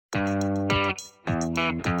Are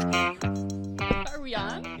we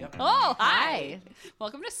on? Yep. Oh, hi.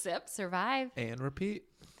 Welcome to Sip. Survive. And repeat.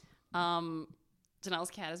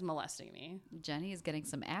 Janelle's cat is molesting me. Jenny is getting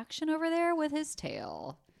some action over there with his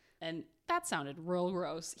tail. And that sounded real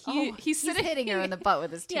gross. He's hitting her in the butt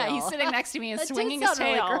with his tail. Yeah, he's sitting next to me and That did swinging his sound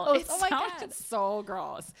really tail. gross. It Oh my sounded God. so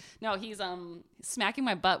gross. No, he's smacking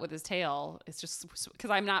my butt with his tail. It's just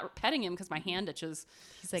because I'm not petting him because my hand itches.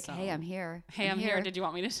 He's like, So- hey, I'm here. Hey, I'm here. Do you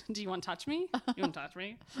want to touch me? You want to touch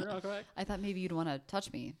me real quick? I thought maybe you'd want to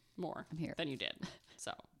touch me. More. I'm here. Than you did.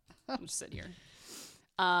 So I'll just sit here.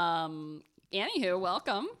 Anywho,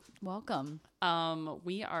 welcome. Welcome.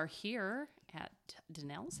 We are here at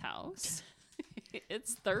Danelle's house.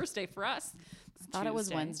 It's Thursday for us. I thought it was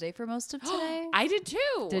Tuesday. Wednesday for most of today. I did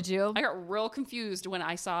too. Did you? I got real confused when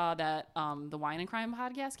I saw that the Wine and Crime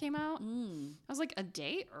podcast came out. I was like, a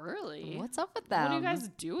day early. What's up with them? What are you guys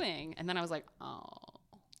doing? And then I was like, oh.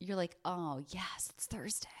 You're like, oh, yes, it's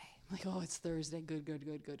Thursday. I'm like, oh, it's Thursday. Good.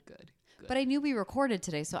 But I knew we recorded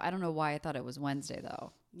today, so I don't know why I thought it was Wednesday,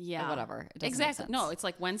 though. Yeah. Or whatever. It doesn't make Exactly. sense. No, it's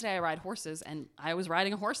like Wednesday I ride horses, and I was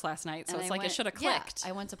riding a horse last night, so And it's I like went- it should have yeah, clicked.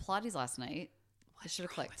 I went to Pilates last night. It should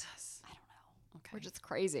have clicked. I don't know. Okay. We're just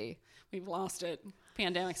crazy. We've lost it.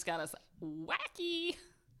 Pandemic's got us wacky.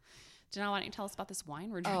 Janelle, why don't you tell us about this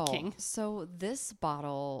wine we're drinking? So this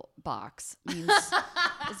bottle box means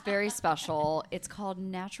it's very special. It's called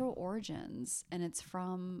Natural Origins, and it's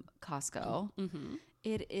from Costco. Mm-hmm.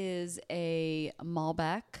 It is a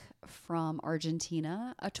Malbec from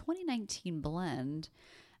Argentina, a 2019 blend,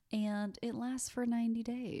 and it lasts for 90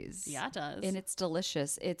 days. Yeah, it does. And it's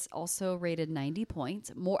delicious. It's also rated 90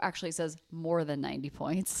 points. More actually it says more than 90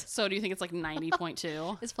 points. So do you think it's like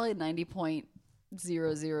 90.2? It's probably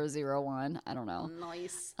 90.0001. I don't know.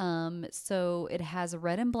 Nice. So it has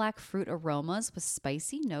red and black fruit aromas with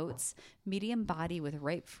spicy notes, medium body with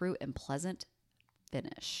ripe fruit and pleasant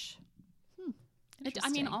finish. I mean,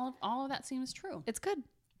 Interesting. all of that seems true. It's good.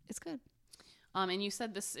 It's good. And you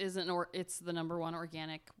said this isn't, or it's the number one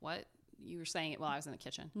organic. What you were saying it while I was in the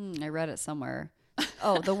kitchen. I read it somewhere.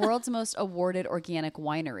 Oh, the world's most awarded organic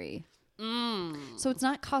winery. So it's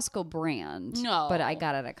not Costco brand. No. But I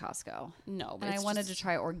got it at Costco. No, but And I it's wanted just- to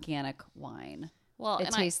try organic wine. Well, It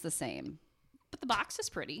and tastes the same. but the box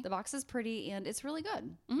is pretty. The box is pretty and it's really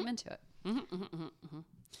good. I'm into it. And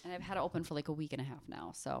I've had it open for like a week and a half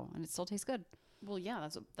now. And it still tastes good. Well, yeah,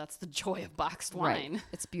 that's the joy of boxed wine. Right.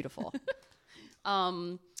 It's beautiful.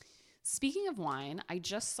 Speaking of wine, I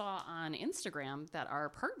just saw on Instagram that our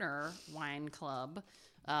partner wine club,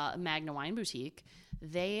 Magna Wine Boutique,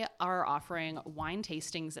 they are offering wine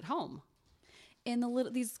tastings at home. In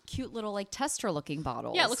these cute little like tester looking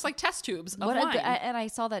bottles. Yeah, it looks like test tubes of What wine. and I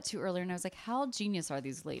saw that too earlier, and I was like, "How genius are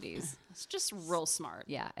these ladies?" It's just real smart.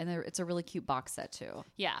 Yeah, and it's a really cute box set too.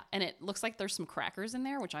 Yeah, and it looks like there's some crackers in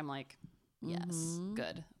there, which I'm like, yes,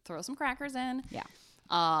 good. Throw some crackers in. Yeah,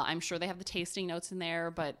 I'm sure they have the tasting notes in there,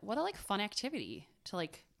 but what a like fun activity to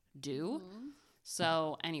like do.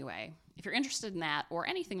 So anyway, if you're interested in that or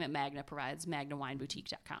anything that Magna provides,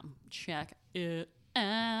 magnawineboutique.com. Check it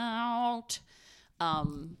out.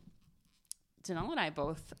 Danelle and I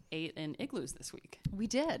both ate in igloos this week. we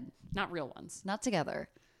did, Not real ones. not together,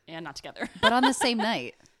 And not together. but on the same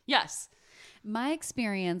night. Yes. My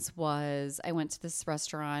experience was I went to this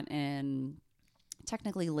restaurant in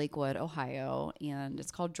technically Lakewood, Ohio, and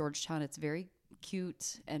it's called Georgetown. It's very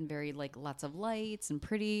cute and very like lots of lights and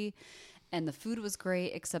pretty. And the food was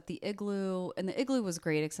great, except the igloo. And the igloo was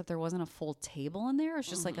great, except there wasn't a full table in there. It was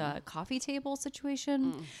just like a coffee table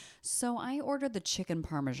situation. So I ordered the chicken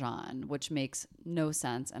parmesan, which makes no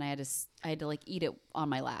sense. And I had to like eat it on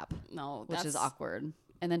my lap, No, which is that's- awkward.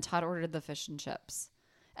 And then Todd ordered the fish and chips.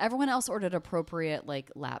 Everyone else ordered appropriate like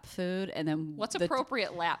lap food, and then What's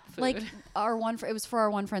appropriate lap food? like it was for our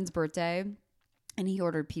one friend's birthday, and he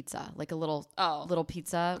ordered pizza, like a little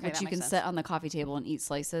pizza, Okay, which that you makes can sense. sit on the coffee table and eat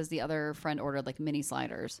slices. The other friend ordered like mini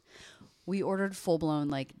sliders. We ordered full blown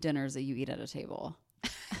like dinners that you eat at a table,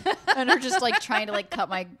 and are just like trying to like cut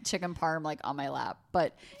my chicken parm like on my lap,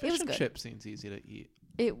 but it Fish was and good. chip seems easy to eat.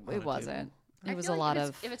 It a wasn't. I It was feel a like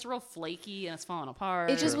lot if it's real flaky and it's falling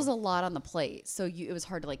apart. It just was a lot on the plate, so it was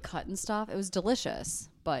hard to like cut and stuff. It was delicious,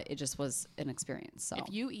 but it just was an experience. So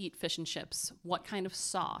If you eat fish and chips, what kind of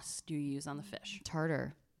sauce do you use on the fish?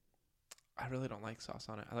 tartar. I really don't like sauce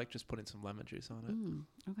on it. I like just putting some lemon juice on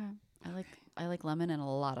it. Okay, I like lemon and a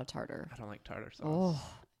lot of tartar. I don't like tartar sauce. Oh,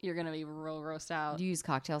 you're gonna be real grossed out. Do you use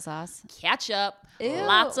cocktail sauce? Ketchup, Ew,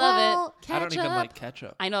 lots of well, it. I don't even ketchup. like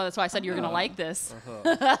ketchup. I know, that's why I said you're gonna like this.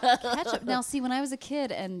 Ketchup. Now, see, when I was a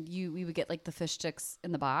kid and we would get like the fish sticks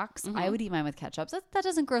in the box, I would eat mine with ketchup. That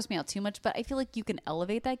doesn't gross me out too much, but I feel like you can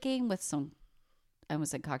elevate that game with some, I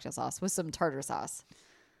almost said cocktail sauce, with some tartar sauce.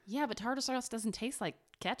 Yeah, but tartar sauce doesn't taste like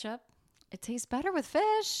ketchup. It tastes better with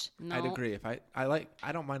fish. No. I'd agree. If I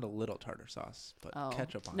don't mind a little tartar sauce, but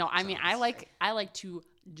ketchup on No, it I mean, I sounds- like to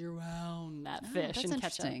drown that Oh, fish that's in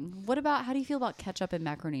ketchup. interesting. What about, how do you feel about ketchup and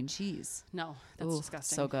macaroni and cheese? No, that's Ooh,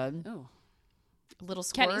 disgusting. so good. Ooh. A little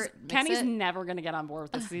squirt. mix Kenny's it. never gonna get on board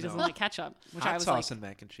with this. 'Cause he doesn't No. like ketchup, which I hot was sauce like, and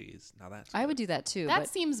mac and cheese. Now that's I good. would do that too, that but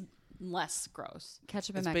seems less gross.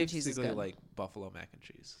 ketchup It's and mac and cheese is basically good. like buffalo mac and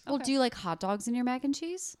cheese. Well, Okay. do you like hot dogs in your mac and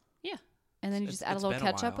cheese? Yeah. And then you It's- just add a it's little been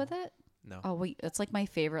a ketchup while. with it? No. Oh wait, it's like my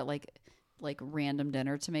favorite like random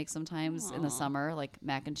dinner to make sometimes in the Aw. summer, like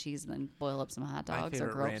mac and cheese, and then boil up some hot My dogs or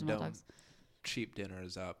favorite grill up some hot random dogs. cheap dinner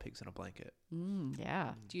is pigs in a blanket.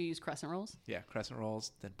 Yeah. Do you use crescent rolls? Yeah, crescent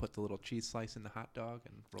rolls. Then put the little cheese slice in the hot dog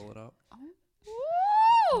and roll it up.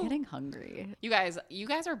 I'm getting hungry. You guys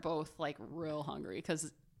are both like real hungry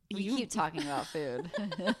because We keep talking about food.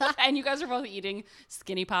 and you guys are both eating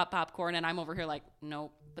skinny pop popcorn, and I'm over here like,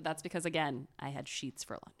 nope. But that's because again, I had sheets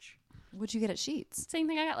for lunch. What'd you get at Sheets? Same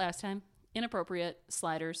thing I got last time. Inappropriate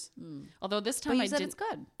sliders. Although this But time you I said didn't. it's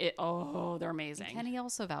good. They're amazing. Kenny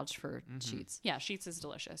also vouched for Sheets. Yeah, Sheets is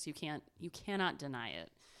delicious. You cannot deny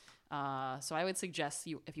it. So I would suggest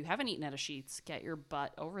if you haven't eaten at a Sheets, get your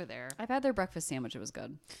butt over there. I've had their breakfast sandwich. It was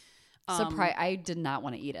good. I did not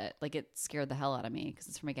want to eat it. Like, it scared the hell out of me because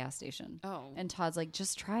it's from a gas station. Oh. And Todd's like,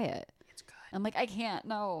 just try it. It's good. I'm like, I can't.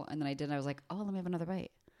 No. And then I did. And I was like, oh, let me have another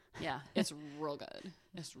bite. Yeah, it's real good.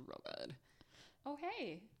 It's real good. Oh,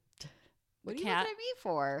 hey. What are The you cat- looking at me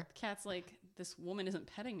for? Cat's like, this woman isn't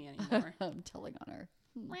petting me anymore. I'm telling on her.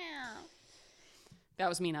 That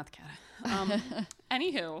was me, not the cat.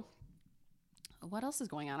 Anywho, what else is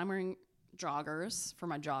going on? I'm wearing joggers for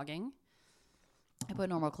my jogging. I put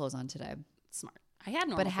normal clothes on today, Smart. I had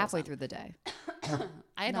normal but clothes halfway on. through the day.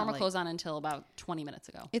 I had not normal like- clothes on until about 20 minutes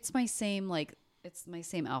ago. It's my same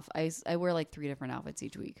outfit. I wear like 3 different outfits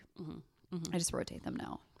each week. I just rotate them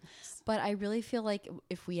now. But I really feel like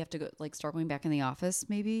if we have to go, like, start going back in the office,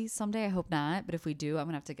 maybe someday. I hope not. But if we do, I'm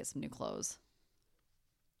gonna have to get some new clothes.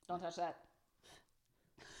 Don't touch that.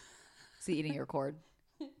 See, eating your cord.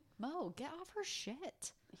 Mo, get off her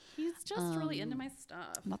shit. He's just really into my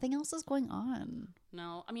stuff. Nothing else is going on.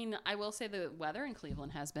 No, I mean, I will say the weather in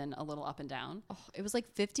Cleveland has been a little up and down. Oh, it was like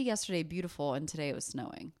 50 yesterday, beautiful, and today it was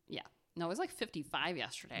snowing. Yeah. No, it was like 55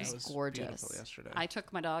 yesterday. It was gorgeous. beautiful yesterday. I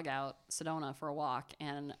took my dog out, Sedona, for a walk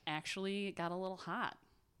and actually got a little hot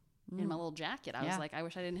in my little jacket. I was Yeah. like, I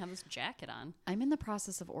wish I didn't have this jacket on. I'm in the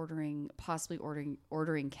process of possibly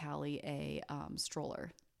ordering Callie a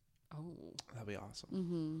stroller. Oh. That'd be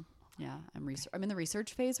awesome. Yeah, I'm in the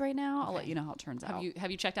research phase right now. I'll let you know how it turns out.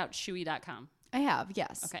 Have you checked out Chewy.com? I have,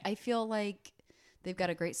 yes. Okay. I feel like they've got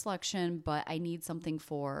a great selection, but I need something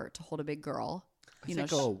to hold a big girl. I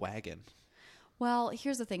think a wagon. Well,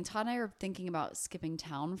 here's the thing. Todd and I are thinking about skipping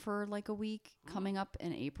town for like a week coming up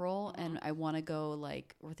in April, and I want to go,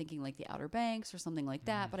 like, we're thinking like the Outer Banks or something like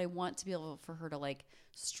that, but I want to be able for her to like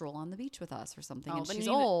stroll on the beach with us or something. And but she's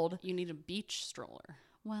you need old. You need a beach stroller.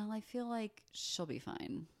 Well, I feel like she'll be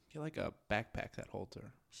fine. I feel like a backpack that holds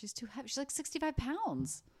her. She's too heavy. She's like 65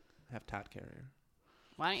 pounds. Have Todd carry her.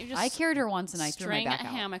 Why don't you just I carried her once and I threw my string a back out.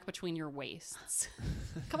 hammock between your waists?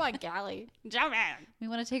 Come on, Callie. Jump in. We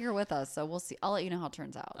want to take her with us, so we'll see. I'll let you know how it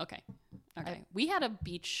turns out. Okay. We had a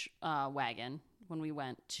beach wagon when we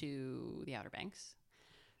went to the Outer Banks.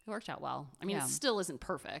 It worked out well. I mean, Yeah. it still isn't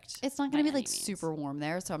perfect. It's not going by to be like any means. super warm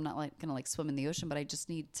there, so I'm not like going to like swim in the ocean, but I just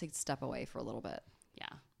need to step away for a little bit Yeah.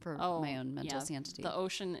 for my own mental yeah. sanity. The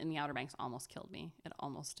ocean in the Outer Banks almost killed me. It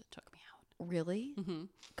almost took me out. Really?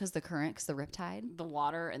 Because the current, because the riptide? The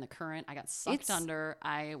water and the current, I got sucked under.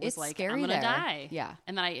 I was it's like, scary I'm going to there. die. Yeah.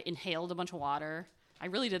 And then I inhaled a bunch of water. I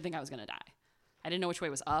really did think I was going to die. I didn't know which way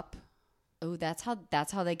was up. Oh, that's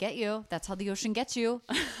how they get you. That's how the ocean gets you.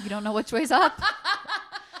 You don't know which way's up.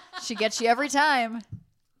 She gets you every time.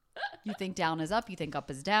 You think down is up. You think up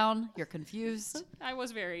is down. You're confused. I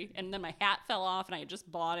was and then my hat fell off and I had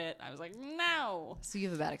just bought it. I was like, no. So you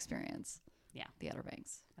have a bad experience. Yeah. The Outer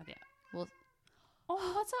Banks. Yeah. Well,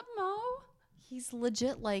 Oh, what's up, Mo? he's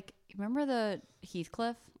legit like, remember the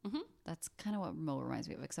Heathcliff? Mm-hmm. That's kind of what Mo reminds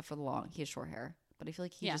me of, except for he has short hair. But I feel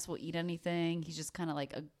like he just will eat anything. He's just kind of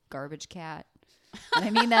like a garbage cat. And I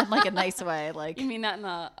mean that in like a nice way. Like, You mean that in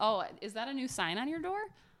the, is that a new sign on your door?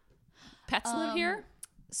 Pets live here?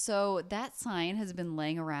 So that sign has been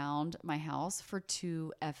laying around my house for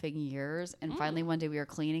 2 effing years. And finally one day we were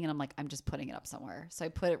cleaning and I'm like, I'm just putting it up somewhere. So I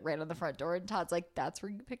put it right on the front door and Todd's like, that's where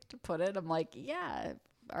you picked to put it. I'm like, yeah, if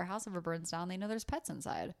our house ever burns down, they know there's pets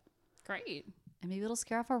inside. Great. And maybe it'll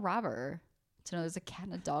scare off a robber to know there's a cat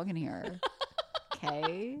and a dog in here.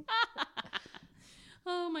 Okay.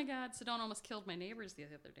 Oh my God. Sedona almost killed my neighbors the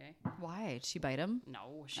other day. Why? Did she bite him?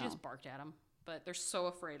 No, she just barked at him. But they're so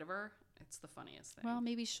afraid of her. It's the funniest thing. Well,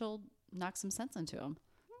 maybe she'll knock some sense into him.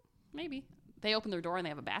 Maybe. They open their door and they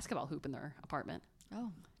have a basketball hoop in their apartment.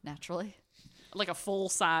 Oh, naturally. Like a full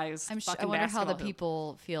size. I wonder how the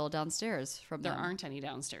people feel downstairs from There them. aren't any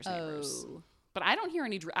downstairs neighbors. Oh. But I don't hear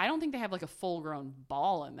any. I don't think they have like a full grown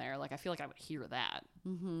ball in there. Like I feel like I would hear that.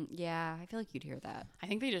 Mm-hmm. Yeah, I feel like you'd hear that. I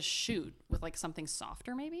think they just shoot with like something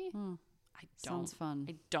softer, maybe. Sounds fun.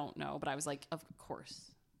 I don't know, but I was like, of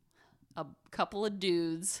course, a couple of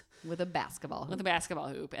dudes With a basketball with hoop. a basketball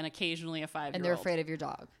hoop, and occasionally a 5-year-old. And they're afraid of your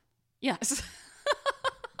dog. Yes.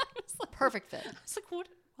 Perfect fit. I was like, what?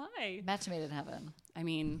 Why? Match made in heaven. I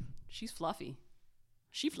mean, she's fluffy.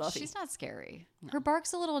 She's She's not scary. Her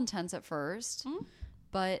bark's a little intense at first,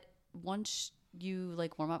 but once you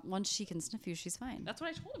like warm up, once she can sniff you, she's fine. That's what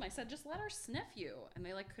I told him. I said, just let her sniff you, and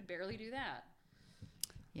they like could barely do that.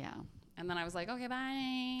 Yeah. And then I was like, okay,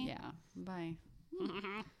 bye. Yeah. Bye.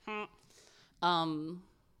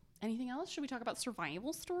 Anything else? Should we talk about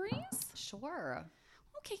survival stories? Sure.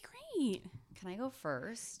 Okay, great. Can I go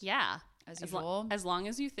first? Yeah. As As, lo- usual. as long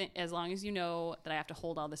as you think, as long as you know that I have to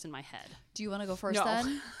hold all this in my head. Do you want to go first No.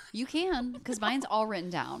 then? You can, because mine's all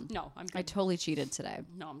written down. No, I'm good. I totally cheated today.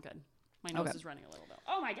 No, I'm good. My nose Okay. is running a little bit.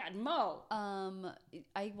 Oh my God, Mo.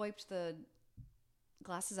 I wiped the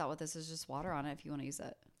glasses out with this. There's just water on it if you want to use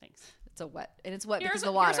it. Thanks. It's a wet, and it's wet Here's because of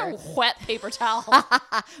the water. Here's a wet paper towel.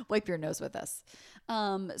 Wipe your nose with this.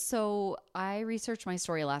 So I researched my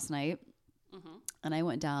story last night, and I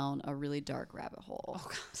went down a really dark rabbit hole Oh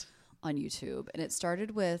God. on YouTube. And it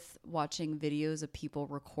started with watching videos of people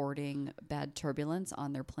recording bad turbulence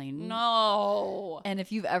on their plane. No. And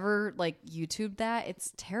if you've ever like YouTubed that,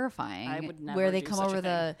 it's terrifying. I would never Where they do come such a over thing.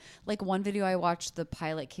 the like one video I watched, the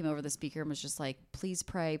pilot came over the speaker and was just like, "Please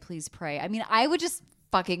pray, please pray." I mean, I would just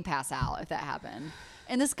fucking pass out if that happened.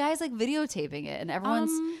 And this guy's like videotaping it, and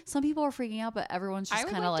everyone's some people are freaking out, but everyone's just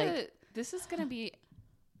kind of like, this is gonna be.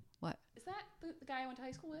 "What?" Is that the guy I went to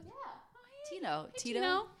high school with? Yeah. Tino,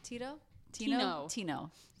 Tino.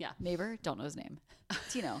 Tino. Yeah. Neighbor, don't know his name.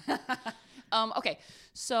 Tino. Okay,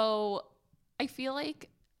 so I feel like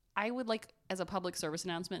I would like as a public service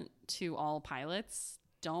announcement to all pilots,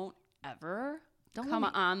 don't ever come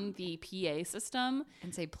on the PA system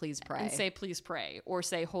And say, "Please pray." and say please pray or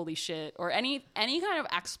say holy shit or any kind of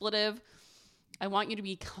expletive. I want you to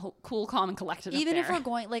be cool, calm, and collected. Even up if there. we're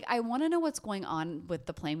going, like, I want to know what's going on with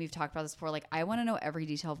the plane. We've talked about this before. Like, I want to know every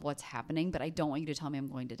detail of what's happening, but I don't want you to tell me I'm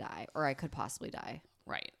going to die or I could possibly die.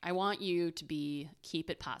 Right. I want you to keep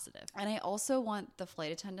it positive. And I also want the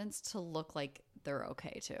flight attendants to look like they're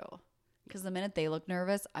okay too. Because the minute they look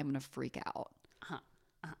nervous, I'm going to freak out.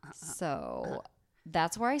 So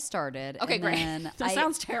that's where I started. Okay, and great. Then That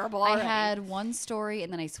sounds terrible I already. had one story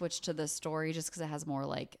and then I switched to this story just because it has more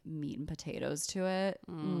like meat and potatoes to it.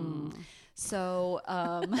 So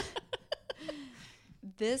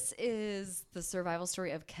this is the survival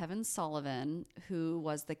story of Kevin Sullivan, who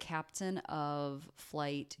was the captain of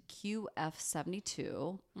flight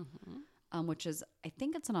QF72, which is, I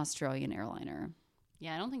think it's an Australian airliner.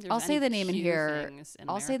 Yeah, I don't think there's I'll say any the name in Q here. things in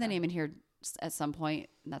I'll say the America. name in here at some point.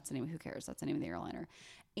 That's the name. Who cares? That's the name of the airliner.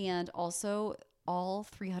 And also all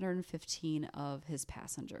 315 of his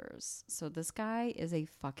passengers. So this guy is a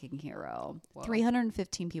fucking hero. Whoa.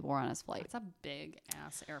 315 people were on his flight. It's a big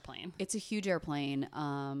ass airplane. It's a huge airplane.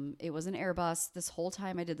 It was an Airbus. This whole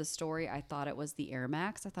time I did the story, I thought it was the Air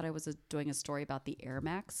Max. I thought I was doing a story about the Air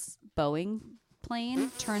Max Boeing plane.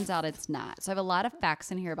 Turns out it's not. So I have a lot of facts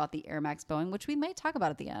in here about the Air Max Boeing, which we might talk about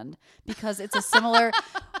at the end because it's a similar,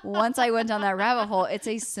 once I went down that rabbit hole, it's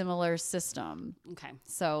a similar system. Okay.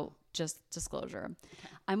 So just disclosure.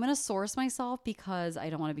 I'm going to source myself because I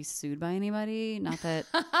don't want to be sued by anybody. Not that,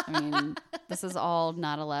 I mean, this is all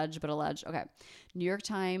not alleged, but alleged. Okay. New York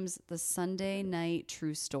Times, the Sunday Night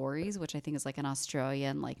True Stories, which I think is like an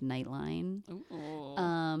Australian like Nightline.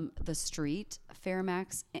 Ooh. The Street,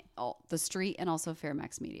 Fairmax, the Street, and also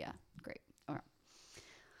Fairmax Media. Great. Okay.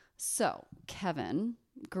 So Kevin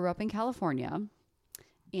grew up in California,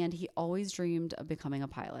 and he always dreamed of becoming a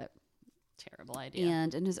pilot. Terrible idea.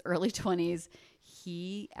 And in his early 20s,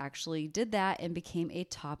 he actually did that and became a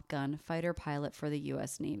Top Gun fighter pilot for the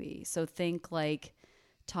U.S. Navy. So think like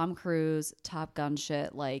Tom Cruise, Top Gun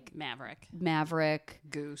shit, like Maverick,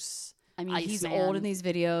 Goose. I mean, he's Iceman. old in these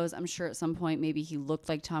videos. I'm sure at some point maybe he looked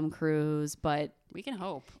like Tom Cruise, but we can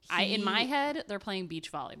hope. In my head, they're playing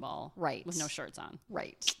beach volleyball, right, with no shirts on.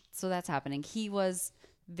 Right. So that's happening. He was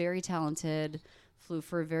very talented, flew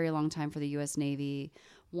for a very long time for the U.S. Navy.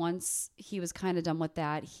 Once he was kind of done with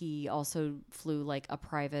that, he also flew like a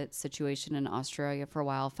private situation in Australia for a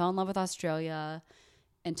while, fell in love with Australia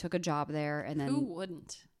and took a job there. And then who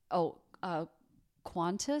wouldn't?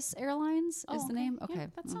 Qantas Airlines is the name. Okay. Yeah,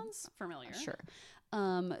 that sounds familiar. Sure.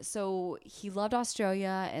 So he loved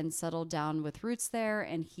Australia and settled down with roots there,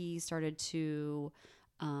 and he started to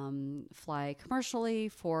fly commercially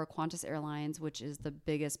for Qantas Airlines, which is the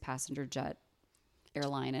biggest passenger jet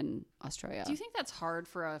airline in Australia. Do you think that's hard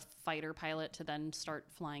for a fighter pilot to then start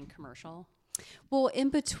flying commercial? Well, in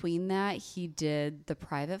between that, he did the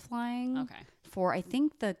private flying. Okay. For I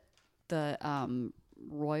think the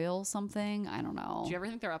Royal something. I don't know. Do you ever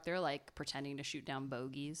think they're up there like pretending to shoot down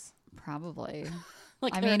bogeys? Probably.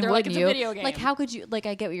 Like I mean, they're like, it's you? a video game. Like, how could you? Like,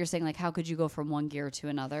 I get what you're saying. Like, how could you go from one gear to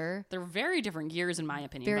another? They're very different gears, in my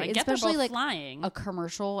opinion. But I get especially they're both like flying. A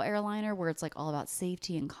commercial airliner where it's like all about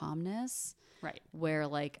safety and calmness. Right. Where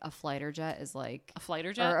like a fighter jet is like a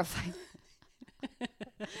fighter jet, or a fighter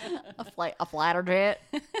jet,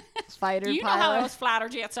 fighter. Do you pilot. know how those fighter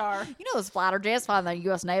jets are? You know those fighter jets fly in the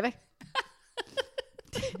U.S. Navy.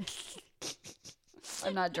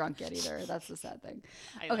 I'm not drunk yet either. That's the sad thing.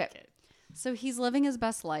 I like it. So he's living his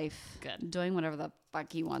best life. Good. Doing whatever the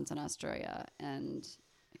fuck he wants in Australia. And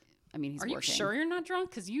I mean, he's Are working. you sure you're not drunk?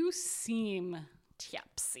 Because you seem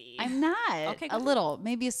tipsy. I'm not. Okay, a good. little,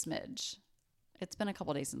 maybe a smidge. It's been a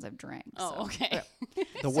couple days since I've drank. Oh, so. okay.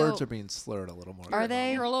 The words are being slurred a little more. Are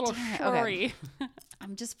they? You're a little Okay. shurry.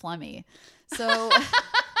 I'm just flummy. So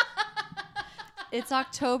it's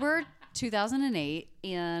October 2008,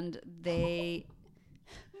 and they.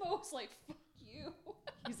 Mo's like, fuck you.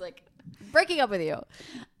 He's like, breaking up with you.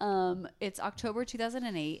 It's October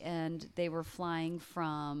 2008, and they were flying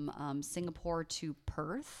from Singapore to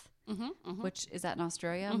Perth, which is that in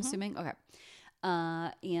Australia, I'm assuming? Okay.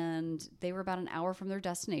 And they were about an hour from their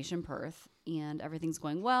destination, Perth, and everything's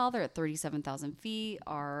going well. They're at 37,000 feet.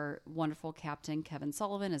 Our wonderful captain, Kevin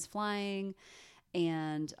Sullivan, is flying,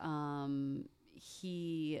 and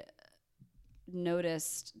he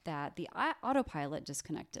noticed that the autopilot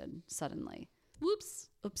disconnected suddenly. Whoops.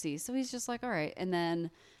 Oopsie. So he's just like, all right. And then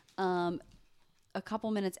a couple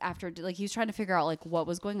minutes after, like, he was trying to figure out like what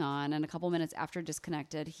was going on, and a couple minutes after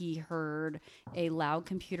disconnected, he heard a loud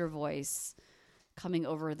computer voice coming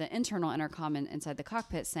over the internal intercom inside the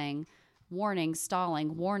cockpit saying, warning,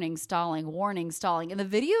 stalling, warning, stalling, warning, stalling. And the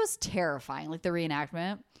video is terrifying, like the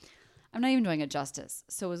reenactment. I'm not even doing it justice.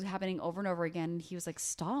 So it was happening over and over again. He was like,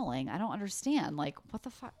 stalling? I don't understand. Like, what the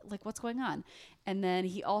fuck? Like, what's going on? And then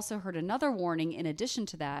he also heard another warning in addition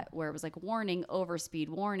to that, where it was like, warning, overspeed,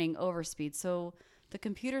 warning, overspeed. So the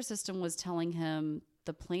computer system was telling him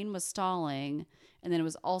the plane was stalling, and then it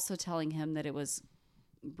was also telling him that it was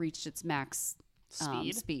reached its max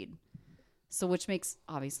speed. So which makes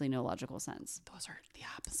obviously no logical sense. Those are the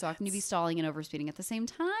opposite. So how can you be stalling and overspeeding at the same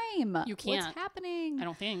time? You can't. What's happening? I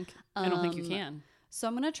don't think you can. So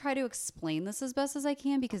I'm going to try to explain this as best as I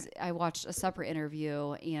can, because I watched a separate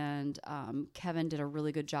interview, and Kevin did a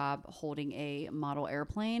really good job holding a model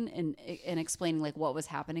airplane and explaining like what was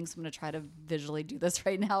happening. So I'm going to try to visually do this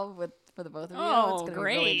right now for the both of you. Oh, it's gonna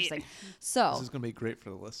great. Be really interesting. So This is going to be great for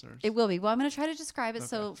the listeners. it will be. Well, I'm going to try to describe it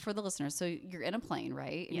so for the listeners. So you're in a plane,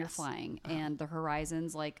 right? And you're Yes. flying, and the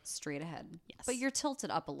horizon's like straight ahead. Yes. But you're tilted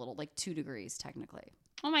up a little, like 2 degrees technically.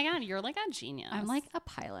 Oh my God, you're like a genius. I'm like a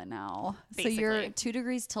pilot now. Basically. So you're 2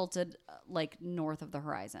 degrees tilted like north of the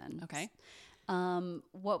horizon. Okay.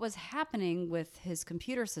 What was happening with his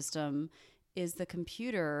computer system is the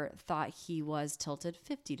computer thought he was tilted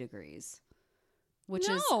 50 degrees, which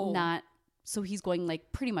is not. So he's going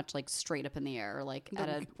like pretty much like straight up in the air, like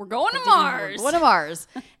we're going to Mars. We're going to Mars.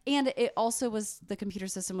 And it also was, the computer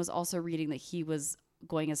system was also reading that he was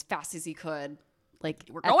going as fast as he could, like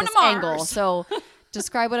We're at going this to Mars. angle. So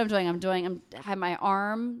describe what I'm doing. I have my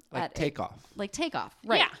arm like at takeoff. like takeoff.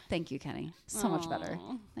 Right. Yeah. Thank you, Kenny. So much better.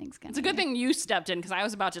 Thanks, Kenny. It's a good thing you stepped in, because I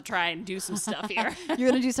was about to try and do some stuff here. You're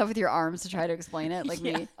going to do stuff with your arms to try to explain it like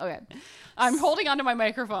me. Okay. I'm holding onto my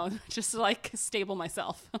microphone just to like stable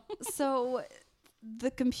myself. So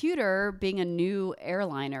the computer, being a new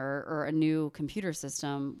airliner or a new computer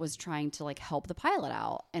system, was trying to like help the pilot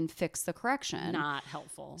out and fix the correction. Not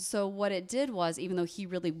helpful. So what it did was, even though he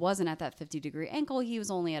really wasn't at that 50-degree angle, he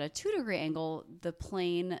was only at a 2-degree angle, the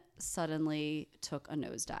plane suddenly took a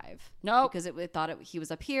nosedive. No. Because it thought he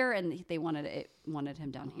was up here and they wanted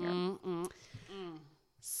him down here.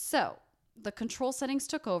 So the control settings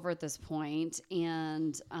took over at this point,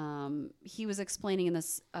 and he was explaining in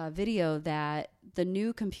this video that the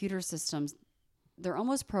new computer systems, they're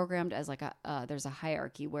almost programmed as like there's a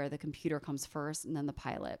hierarchy where the computer comes first and then the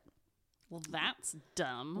pilot. Well, that's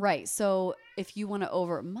dumb. Right. So if you want to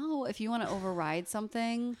override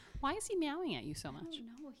something. Why is he meowing at you so much? I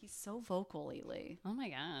don't know. He's so vocal lately. Oh my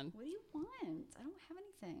God. What do you want? I don't have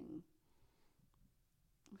anything.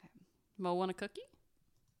 Okay. Mo want a cookie?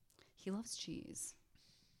 He loves cheese.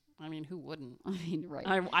 I mean, who wouldn't? I mean, right.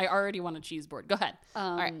 I already want a cheese board. Go ahead.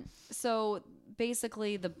 All right. So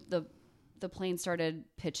basically the plane started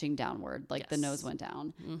pitching downward, like the Yes. nose went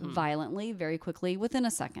down violently, very quickly, within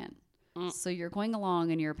a second. So you're going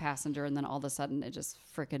along and you're a passenger, and then all of a sudden it just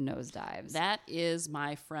freaking nosedives. That is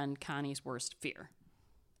my friend Connie's worst fear.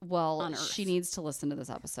 Well, on Earth. she needs to listen to this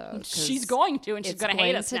episode. 'cause She's going to, and she's it's going to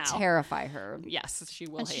hate us to now. terrify her. Yes, she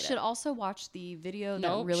will And hate she it. should also watch the video that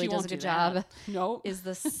Nope, really she does won't a do good that. job. Nope. Is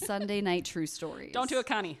the Sunday Night True Stories. Don't do it,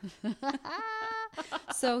 Connie.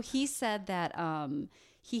 So he said that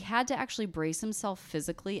he had to actually brace himself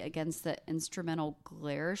physically against the instrumental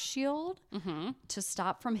glare shield to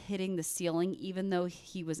stop from hitting the ceiling, even though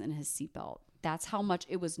he was in his seatbelt. That's how much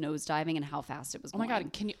it was nosediving and how fast it was Oh going. my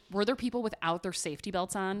God. Were there people without their safety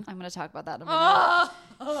belts on? I'm going to talk about that in a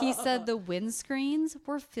minute. He said the windscreens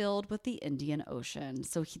were filled with the Indian Ocean.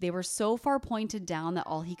 So they were so far pointed down that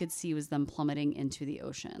all he could see was them plummeting into the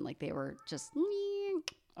ocean. Like they were just...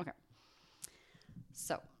 Okay.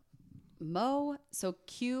 So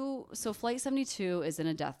Flight 72 is in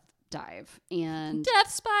a death dive and Death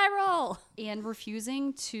spiral. and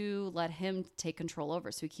refusing to let him take control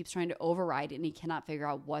over. So he keeps trying to override it, and he cannot figure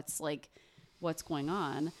out what's going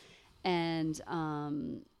on. And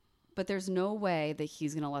but there's no way that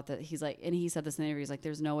he's gonna let that. He's like, and he said this in the interview. He's like,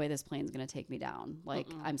 "There's no way this plane's gonna take me down. Like,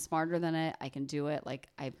 I'm smarter than it. I can do it. Like,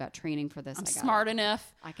 I've got training for this. I'm I got smart it.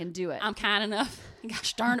 enough. I can do it. I'm kind enough.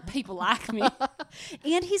 Gosh darn it, people like me.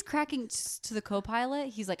 And he's cracking to the co-pilot.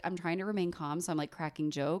 He's like, I'm trying to remain calm, so I'm like cracking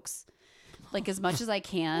jokes, like as much as I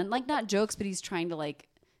can. Like not jokes, but he's trying to like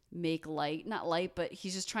make not light, but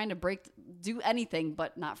he's just trying to do anything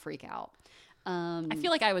but not freak out. I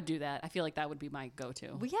feel like I would do that. I feel like that would be my go-to.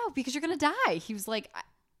 Well, yeah, because you're gonna die. He was like,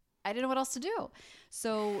 I didn't know what else to do,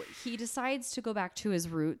 so he decides to go back to his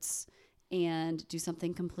roots and do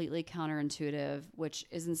something completely counterintuitive, which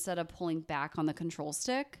is instead of pulling back on the control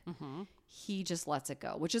stick, he just lets it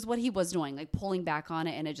go, which is what he was doing, like pulling back on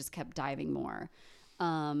it, and it just kept diving more.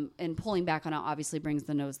 And pulling back on it obviously brings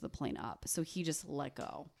the nose of the plane up, so he just let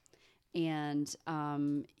go. And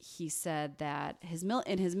he said that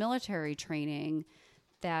in his military training,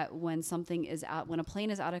 that when a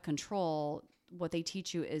plane is out of control, what they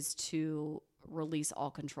teach you is to release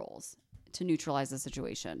all controls to neutralize the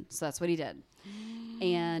situation. So that's what he did.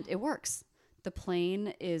 And it works. The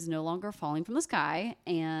plane is no longer falling from the sky.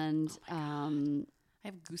 And I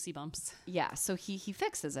have goosey bumps. yeah, so he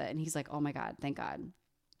fixes it. And he's like, oh my God, thank God.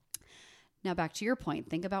 Now back to your point.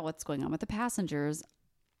 Think about what's going on with the passengers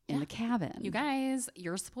in the cabin. You guys,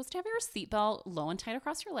 you're supposed to have your seatbelt low and tight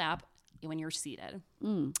across your lap when you're seated.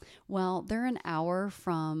 Well, they're an hour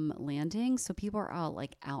from landing, so people are out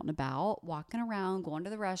and about, walking around, going to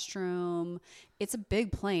the restroom. It's a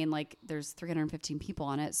big plane, like there's 315 people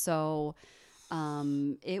on it, so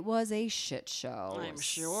it was a shit show. I'm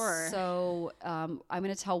sure. So I'm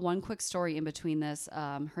going to tell one quick story in between this.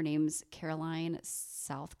 Her name's Caroline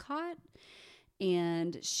Southcott,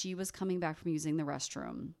 and she was coming back from using the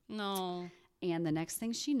restroom. No. And the next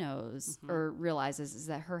thing she knows or realizes is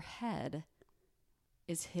that her head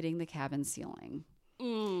is hitting the cabin ceiling.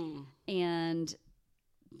 And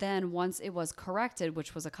then once it was corrected,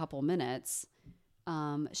 which was a couple minutes,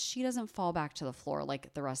 she doesn't fall back to the floor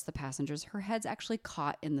like the rest of the passengers. Her head's actually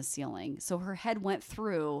caught in the ceiling. So her head went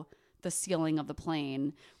through the ceiling of the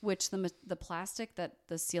plane, which the plastic that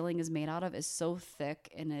the ceiling is made out of is so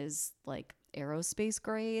thick and is like aerospace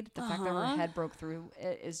grade. The fact that her head broke through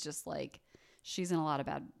it is just like... she's in a lot of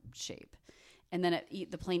bad shape. And then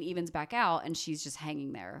the plane evens back out, and she's just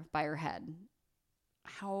hanging there by her head.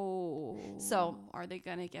 How So are they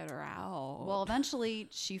going to get her out? Well, eventually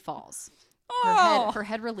she falls. Oh. Her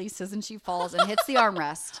head releases, and she falls and hits the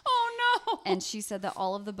armrest. Oh, And she said that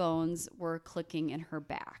all of the bones were clicking in her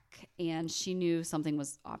back, and she knew something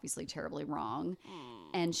was obviously terribly wrong,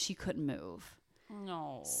 and she couldn't move.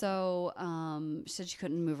 No. So she said she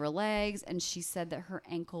couldn't move her legs, and she said that her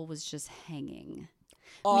ankle was just hanging.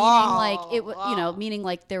 Meaning like it was, meaning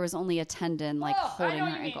like there was only a tendon like holding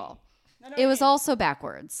her ankle. It was also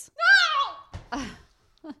backwards. No!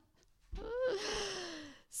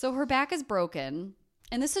 So her back is broken.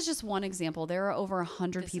 And this is just one example. There are over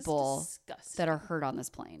 100 people that are hurt on this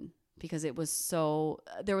plane because it was so.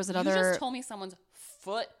 There was another. You just told me someone's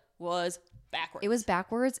foot was backwards. It was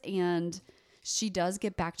backwards, and she does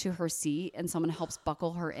get back to her seat, and someone helps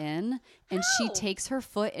buckle her in, and she takes her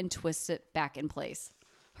foot and twists it back in place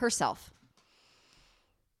herself.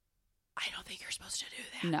 I don't think you're supposed to do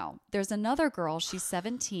that. No. There's another girl. She's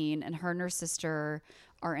 17, and her and her sister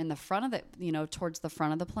are in the front of the, towards the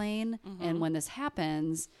front of the plane. Mm-hmm. And when this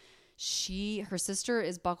happens, her sister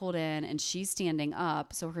is buckled in and she's standing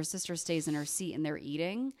up. So her sister stays in her seat and they're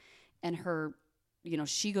eating. And her,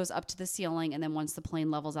 she goes up to the ceiling. And then once the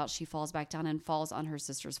plane levels out, she falls back down and falls on her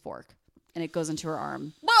sister's fork. And it goes into her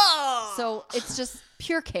arm. Whoa! So it's just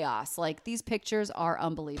pure chaos. Like, these pictures are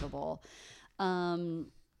unbelievable.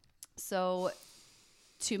 So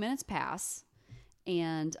 2 minutes pass,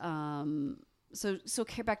 and so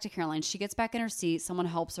back to Caroline. She gets back in her seat. Someone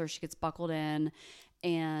helps her. She gets buckled in,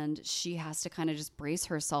 and she has to kind of just brace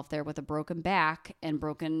herself there with a broken back and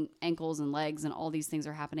broken ankles and legs, and all these things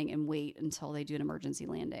are happening, and wait until they do an emergency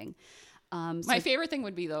landing. My favorite thing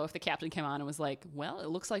would be, though, if the captain came on and was like, well, it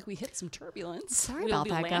looks like we hit some turbulence. Sorry about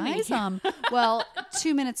that, guys. Well,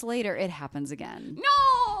 2 minutes later, it happens again.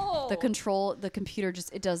 No! The computer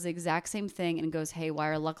it does the exact same thing and goes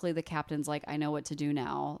haywire. Luckily, the captain's like, I know what to do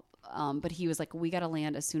now. But he was like, we got to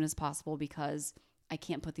land as soon as possible because I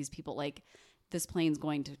can't put these people, like, this plane's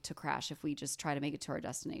going to crash if we just try to make it to our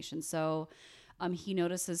destination. So he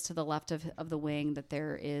notices to the left of the wing that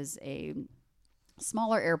there is a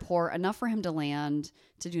smaller airport, enough for him to land,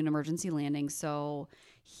 to do an emergency landing. So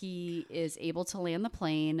he is able to land the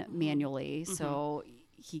plane manually. Mm-hmm. So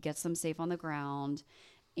he gets them safe on the ground.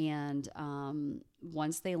 And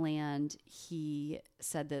once they land, he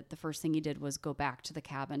said that the first thing he did was go back to the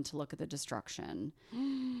cabin to look at the destruction.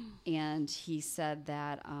 And he said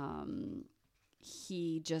that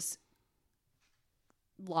he just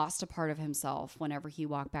lost a part of himself whenever he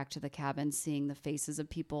walked back to the cabin, seeing the faces of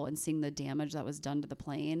people and seeing the damage that was done to the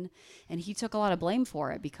plane. And he took a lot of blame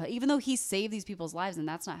for it, because even though he saved these people's lives and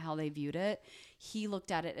that's not how they viewed it, he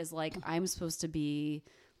looked at it as like, I'm supposed to be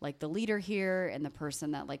like the leader here and the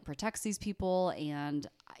person that like protects these people. And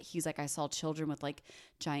he's like, I saw children with like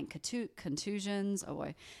giant contusions. Oh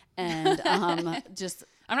boy. And just,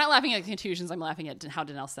 I'm not laughing at contusions. I'm laughing at how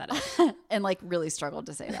Danelle said it. And like really struggled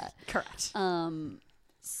to say that. Correct.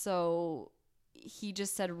 So he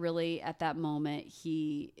just said, really, at that moment,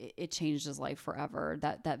 it changed his life forever,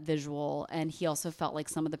 that visual. And he also felt like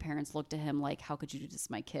some of the parents looked at him like, how could you do this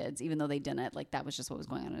to my kids? Even though they didn't, like, that was just what was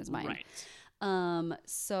going on in his mind. Right.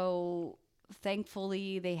 So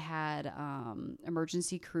thankfully they had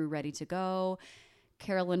emergency crew ready to go.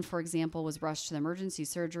 Carolyn, for example, was rushed to the emergency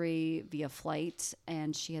surgery via flight,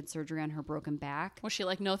 and she had surgery on her broken back. Was she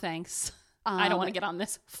like, no, thanks? I don't want to get on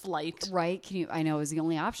this flight. Right. I know it was the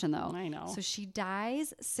only option, though. I know. So she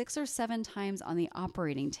dies 6 or 7 times on the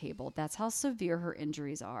operating table. That's how severe her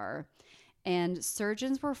injuries are. And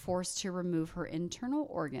surgeons were forced to remove her internal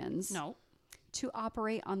organs to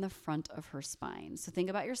operate on the front of her spine. So think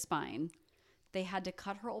about your spine. They had to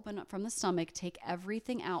cut her open up from the stomach, take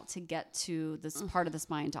everything out to get to this part of the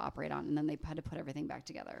spine to operate on. And then they had to put everything back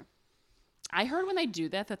together. I heard when they do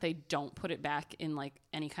that they don't put it back in like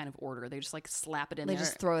any kind of order. They just like slap it in there. They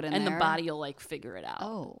just throw it in and there. And the body will like figure it out.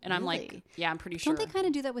 Oh, and I'm like, yeah, I'm pretty sure. Don't they kind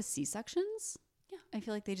of do that with C-sections? Yeah. I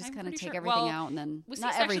feel like they just kind of take everything out and then,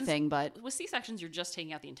 not everything, but. With C-sections, you're just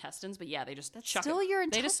taking out the intestines. But yeah, they just chuck still it. Your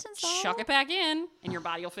intestines, they just chuck it back in and your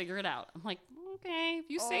body will figure it out. I'm like, okay, if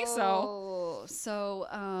you say so. So,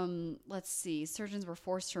 let's see. Surgeons were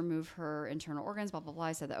forced to remove her internal organs, blah, blah, blah.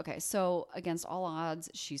 I said that. Okay, so against all odds,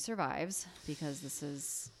 she survives because this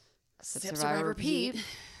is Sip, Survive, Repeat.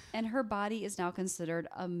 And her body is now considered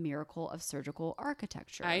a miracle of surgical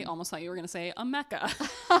architecture. I almost thought you were going to say a mecca.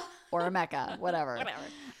 Or a mecca, whatever.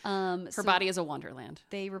 Her body is a wonderland.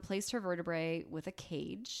 They replaced her vertebrae with a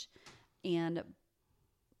cage and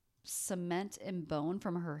cement and bone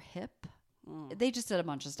from her hip. They just did a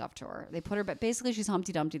bunch of stuff to her. They put her back. Basically, she's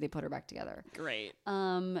Humpty Dumpty. They put her back together. Great.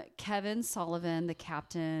 Kevin Sullivan, the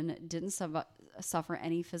captain, didn't suffer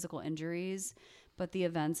any physical injuries, but the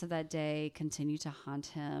events of that day continue to haunt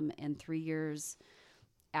him. And 3 years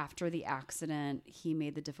after the accident, he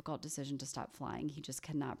made the difficult decision to stop flying. He just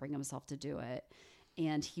cannot bring himself to do it.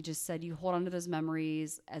 And he just said, you hold on to those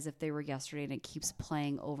memories as if they were yesterday, and it keeps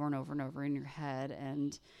playing over and over and over in your head.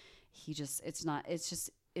 And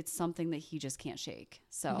it's something that he just can't shake.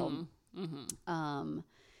 So,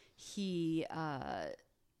 he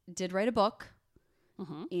did write a book,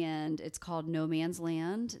 and it's called No Man's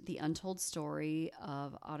Land, The Untold Story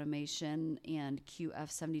of Automation and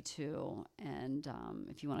QF-72. And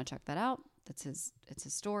if you want to check that out, it's his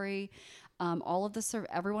story.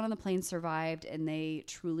 Everyone on the plane survived, and they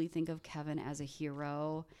truly think of Kevin as a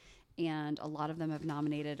hero. And a lot of them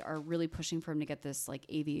are really pushing for him to get this like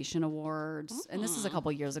aviation awards. And this is a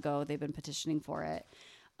couple years ago. They've been petitioning for it.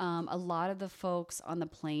 A lot of the folks on the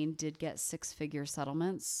plane did get 6-figure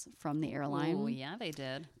settlements from the airline. Oh, yeah, they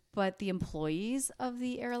did. But the employees of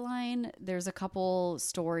the airline, there's a couple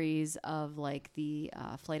stories of like the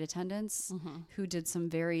flight attendants who did some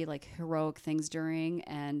very like heroic things during,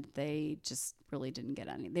 and they just really didn't get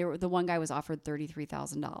any. The one guy was offered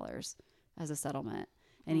 $33,000 as a settlement,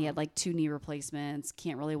 and he had like 2 knee replacements,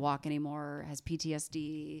 can't really walk anymore, has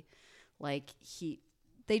PTSD.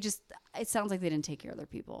 It sounds like they didn't take care of their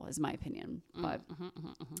people, is my opinion. But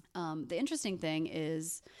the interesting thing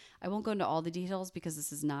is, I won't go into all the details because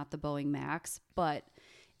this is not the Boeing Max, but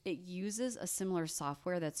it uses a similar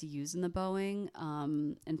software that's used in the Boeing.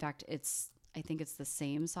 In fact, I think it's the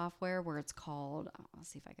same software where it's called, I'll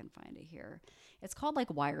see if I can find it here. It's called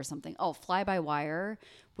like Wire something. Oh, Fly-by-Wire,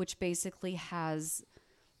 which basically has...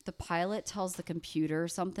 the pilot tells the computer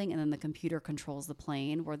something, and then the computer controls the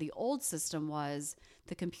plane, where the old system was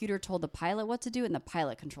the computer told the pilot what to do and the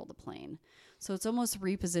pilot controlled the plane. So it's almost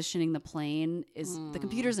repositioning the plane. The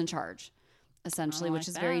computer's in charge, essentially, which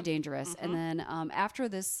is very dangerous. And then after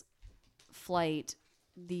this flight,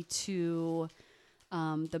 the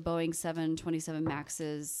Boeing 727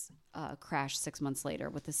 Maxes crashed 6 months later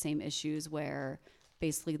with the same issues, where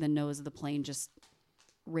basically the nose of the plane just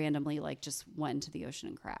randomly just went into the ocean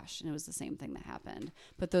and crashed, and it was the same thing that happened.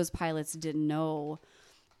 But those pilots didn't know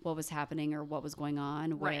what was happening or what was going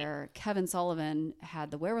on, where Kevin Sullivan had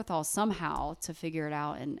the wherewithal somehow to figure it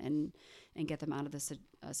out and get them out of this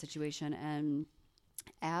situation. And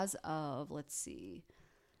as of, let's see,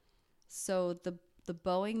 so the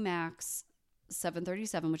Boeing Max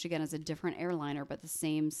 737, which again is a different airliner but the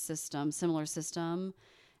same system, similar system,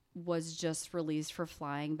 was just released for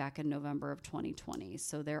flying back in November of 2020.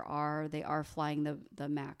 So they are flying the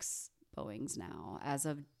Max Boeings now as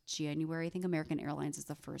of January. I think American Airlines is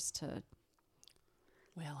the first to.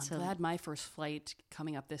 Well, I'm glad my first flight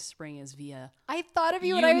coming up this spring is via. I thought of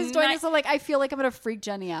you when I was doing this. So I feel like I'm gonna freak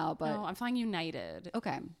Jenny out, but no, I'm flying United.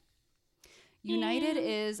 Okay. United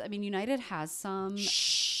has some,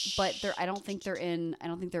 but I don't think they're in.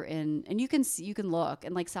 And you can look,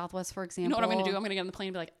 and like Southwest, for example. You know what I'm going to do? I'm going to get on the plane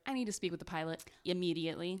and be like, I need to speak with the pilot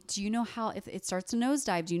immediately. Do you know how, if it starts to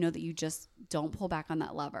nosedive, do you know that you just don't pull back on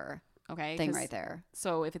that lever? Okay. Thing right there.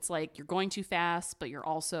 So if it's like you're going too fast, but you're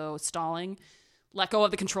also stalling, let go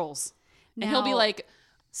of the controls. And he'll be like,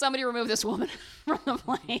 somebody remove this woman from the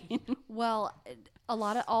plane. Well,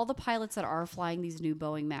 all the pilots that are flying these new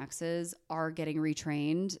Boeing Maxes are getting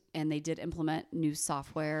retrained, and they did implement new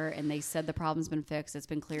software, and they said the problem's been fixed. It's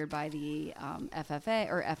been cleared by the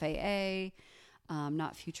FAA,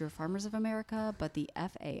 not Future Farmers of America, but the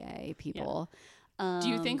FAA people. Yeah. Do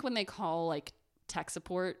you think when they call like tech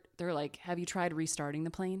support, they're like, have you tried restarting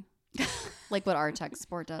the plane? Like what our tech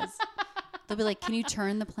support does? They'll be like, can you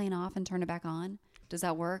turn the plane off and turn it back on? Does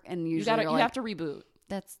that work? And usually you have to reboot.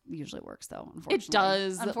 That's usually works though. Unfortunately, it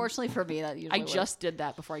does. Unfortunately for me, that usually works. Just did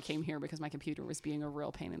that before I came here because my computer was being a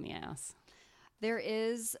real pain in the ass. There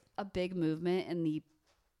is a big movement in the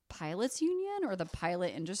pilots union or the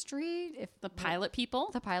pilot industry. The pilot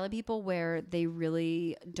people, where they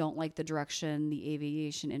really don't like the direction the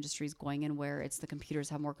aviation industry is going in, where it's the computers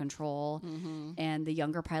have more control, and the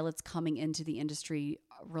younger pilots coming into the industry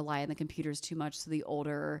rely on the computers too much. So the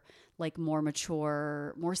older, like more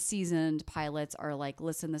mature, more seasoned pilots are like,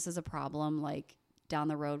 listen, this is a problem. Like down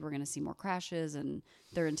the road, we're going to see more crashes, and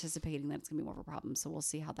they're anticipating that it's going to be more of a problem. So we'll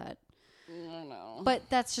see how that. I know. But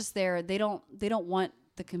that's just there. They don't want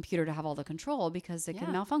the computer to have all the control because it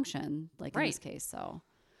can malfunction, like in this case. So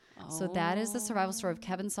that is the survival story of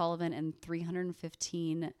Kevin Sullivan and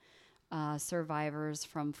 315 survivors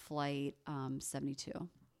from Flight 72.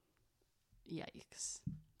 Yikes.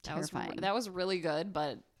 Terrifying. That was really good,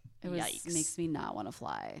 but yikes. Makes me not want to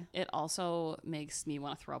fly. It also makes me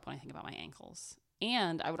want to throw up when I think about my ankles.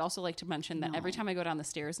 And I would also like to mention that every time I go down the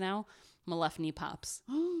stairs now, my left knee pops.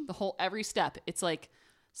 Every step. It's like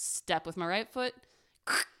step with my right foot,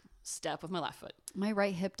 step with my left foot. My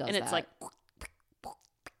right hip does And that. it's like,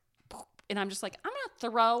 and I'm just like, I'm going to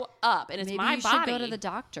throw up. And it's Maybe my you body. should go to the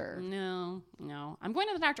doctor. No. I'm going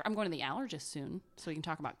to the doctor. I'm going to the allergist soon so we can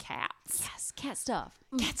talk about cats. Yes, cat stuff.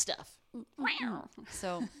 Cat stuff.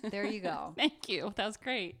 So there you go. Thank you. That was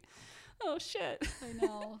great. Oh, shit. I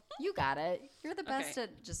know. You got it. You're the best Okay.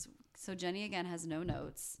 at just. So Jenny again has no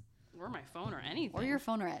notes Or my phone or anything. or your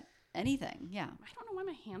phone or anything. Yeah. I don't know why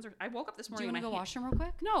my hands are. I woke up this Do morning. you want and to go my wash them real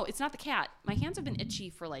quick? No, it's not the cat. My hands have been itchy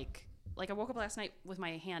for like I woke up last night with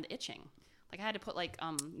my hand itching. Like I had to put like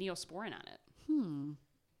Neosporin on it.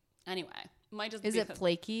 Anyway, might just Is be it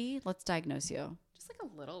flaky? Let's diagnose you. just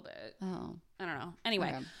like a little bit. Oh. I don't know. Anyway,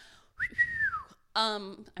 Okay. I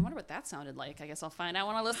wonder what that sounded like. I guess I'll find out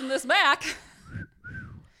when I listen to this back.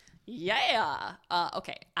 Yeah.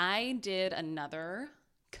 Okay. I did another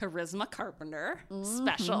Charisma Carpenter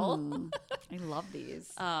special. I love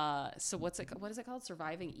these. So what is it called?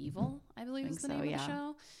 Surviving Evil, I believe is the so, name of yeah. the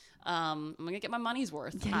show. I'm gonna get my money's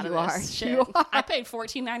worth Yeah, out of you this are. shit. You are. I paid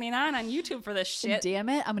 $14.99 on YouTube for this shit. Damn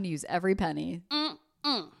it. I'm going to use every penny.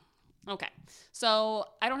 Okay, so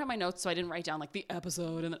I don't have my notes, so I didn't write down like the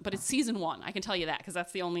episode, but it's season 1. I can tell you that because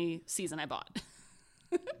that's the only season I bought.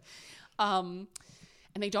 And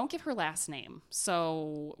they don't give her last name,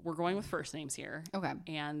 so we're going with first names here. Okay.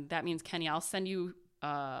 And that means Kenny, I'll send you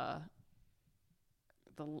I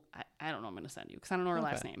don't know what I'm going to send you because I don't know her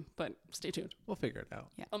last name, but stay tuned. We'll figure it out.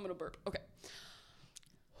 Yeah. I'm going to burp. Okay.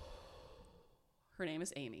 Her name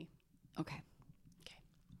is Amy. Okay.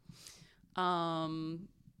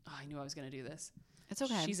 I knew I was going to do this. It's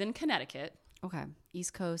okay. She's in Connecticut. Okay.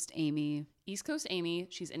 East Coast, Amy. East Coast Amy.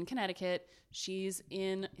 She's in Connecticut. She's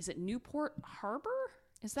in, is it Newport Harbor?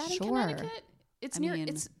 Is that Sure. in Connecticut? It's I mean,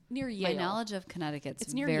 it's near Yale. My knowledge of Connecticut's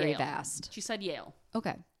It's near very Yale. vast. She said Yale.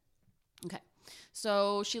 Okay. Okay.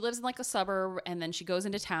 So she lives in like a suburb and then she goes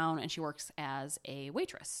into town and she works as a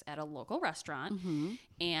waitress at a local restaurant. Mm-hmm.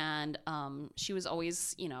 And she was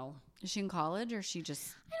always, you know, Is she in college or is she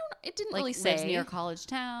just I don't know. It didn't like really lives say. near college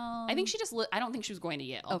town? I think she just, I don't think she was going to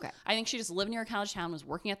Yale. Okay. I think she just lived near a college town, was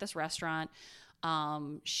working at this restaurant.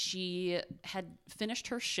 She had finished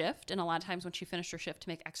her shift, and a lot of times when she finished her shift to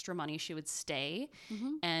make extra money, she would stay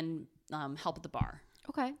and help at the bar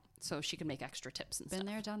Okay. so she could make extra tips and Been stuff.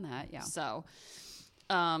 there, done that. Yeah. So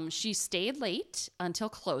she stayed late until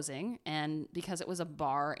closing, and because it was a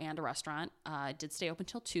bar and a restaurant, it did stay open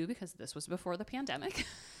till 2 because this was before the pandemic.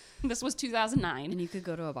 This was 2009. And you could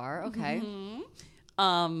go to a bar. Okay.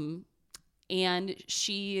 And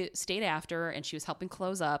she stayed after and she was helping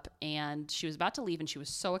close up and she was about to leave and she was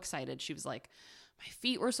so excited. She was like, my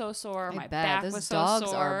feet were so sore. My I bet back those was so dogs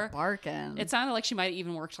sore. are barking. It sounded like she might have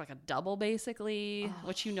even worked like a double basically,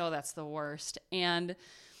 which you know that's the worst. And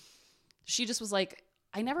she just was like,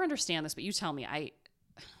 I never understand this, but you tell me.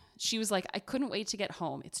 She was like, I couldn't wait to get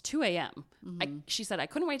home. It's 2 a.m. She said, I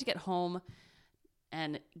couldn't wait to get home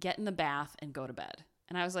and get in the bath and go to bed.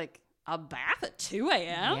 And I was like, a bath at 2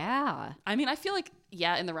 a.m.? Yeah. I mean, I feel like,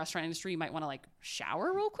 in the restaurant industry, you might want to like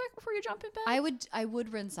shower real quick before you jump in bed. I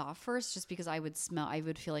would rinse off first just because I would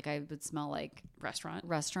feel like I would smell like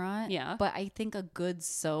restaurant. Yeah. But I think a good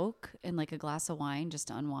soak and like a glass of wine just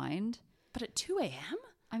to unwind. But at 2 a.m.?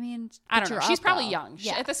 I mean, I but don't know. you're She's up, probably though. young.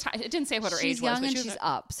 Yeah. At this time, it didn't say what her She's age was. young But and she was she's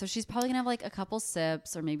up. So she's probably going to have like a couple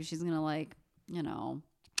sips or maybe she's going to like, you know,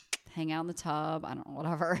 hang out in the tub. I don't know,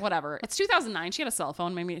 whatever. Whatever. It's 2009. She had a cell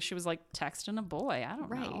phone. Maybe she was like texting a boy. I don't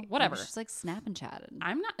know. Whatever. Maybe she's like snap and chatting.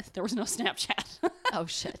 I'm not. There was no Snapchat. Oh,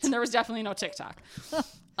 shit. And there was definitely no TikTok.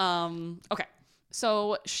 Okay.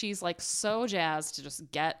 So she's like so jazzed to just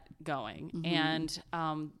get going. And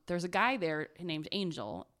there's a guy there named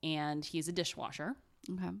Angel, and he's a dishwasher.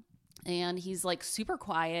 Okay. And he's like super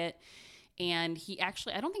quiet. And he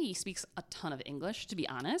actually, I don't think he speaks a ton of English, to be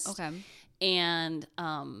honest. Okay. And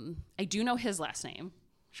I do know his last name.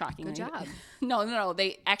 Shockingly. Good job. No.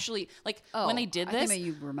 They actually, like, when they did I this. think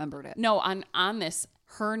you remembered it. No, on this,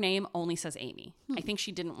 her name only says Amy. I think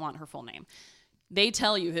she didn't want her full name. They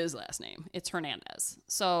tell you his last name. It's Hernandez.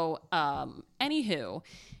 So, anywho,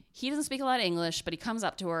 he doesn't speak a lot of English, but he comes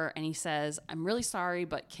up to her and he says, I'm really sorry,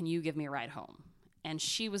 but can you give me a ride home? And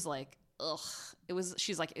she was like, ugh.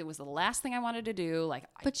 She's like, it was the last thing I wanted to do. Like,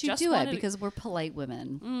 But you do it because we're polite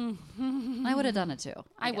women. I would have done it too.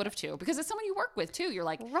 I would have too, because it's someone you work with too. You're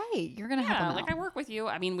like, Right. You're going to have yeah, them like I work with you.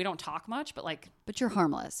 I mean, we don't talk much, but like, But you're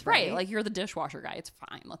harmless, right. right? Like you're the dishwasher guy. It's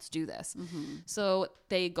fine. Let's do this. So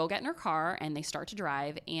they go get in her car and they start to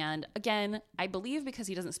drive. And again, I believe because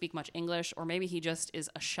he doesn't speak much English, or maybe he just is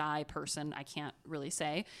a shy person. I can't really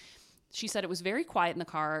say. She said it was very quiet in the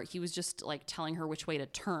car. He was just like telling her which way to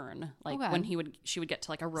turn, like Okay. when she would get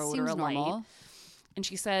to like a road Seems or a normal. light. And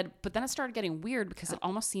she said, but then it started getting weird because it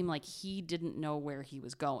almost seemed like he didn't know where he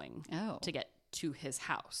was going to get to his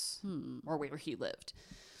house or where he lived.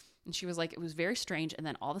 And she was like, it was very strange. And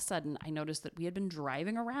then all of a sudden I noticed that we had been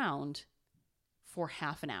driving around for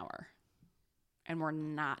half an hour and we're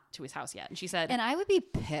not to his house yet. And she said, and I would be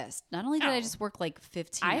pissed. Not only did I just work like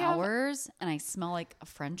 15 hours and I smell like a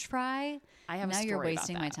French fry. Now you're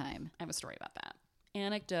wasting my time. I have a story about that.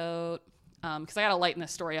 Anecdote. Because I got to lighten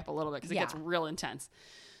this story up a little bit because it gets real intense.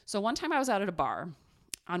 So one time I was out at a bar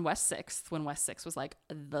on West 6th when West 6th was like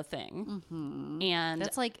the thing. Mm-hmm. And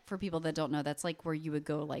that's like, for people that don't know, that's like where you would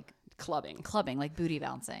go like clubbing, like booty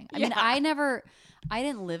bouncing. I mean, I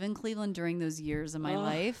didn't live in Cleveland during those years of my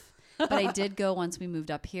life, but I did go once we moved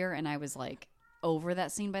up here and I was like over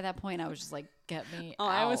that scene by that point. I was just like, get me out.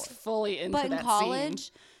 I was fully into that scene. But in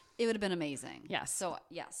college, it would have been amazing. Yes. So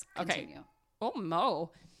yes, continue. Okay. Oh, Mo.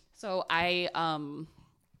 So I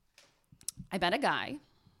met a guy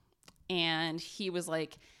and he was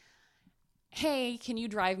like, hey, can you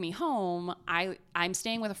drive me home? I'm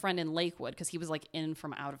staying with a friend in Lakewood because he was like in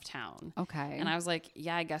from out of town. Okay. And I was like,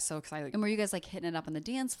 yeah, I guess so. And were you guys like hitting it up on the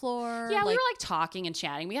dance floor? Yeah, we were like talking and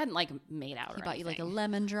chatting. We hadn't like made out or anything. He bought you like a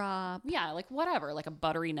lemon drop. Yeah, like whatever, like a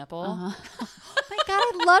buttery nipple. Oh my God,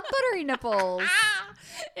 I love buttery nipples.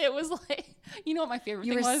 It was like, you know what my favorite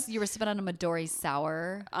thing was? You were sipping on a Midori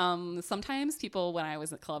sour. Sometimes people, when I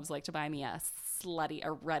was at clubs, like to buy me a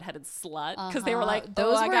redheaded slut because they were like,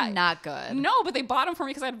 those were not good. No, but they bought them for me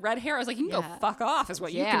because I had red hair. I was like, you can go fuck off is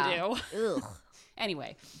what you can do. Ugh.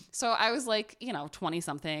 Anyway, so I was like, 20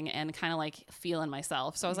 something and kind of like feeling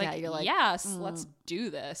myself. So I was like, you're like, yes, let's do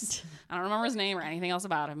this. I don't remember his name or anything else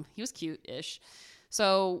about him. He was cute-ish.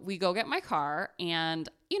 So we go get my car and,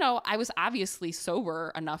 I was obviously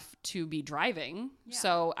sober enough to be driving. Yeah.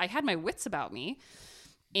 So I had my wits about me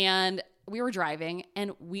and we were driving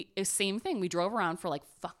and same thing. We drove around for like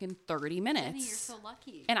fucking 30 minutes. Jenny, you're so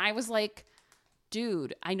lucky. And I was like,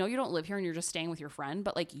 dude, I know you don't live here and you're just staying with your friend,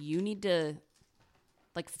 but like you need to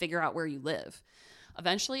like figure out where you live.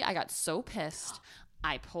 Eventually I got so pissed.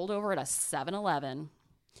 I pulled over at a 7-Eleven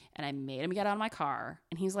and I made him get out of my car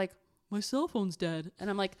and he's like, my cell phone's dead. And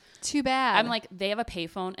I'm like, too bad. I'm like, they have a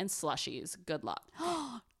payphone and slushies. Good luck.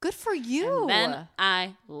 Good for you. And then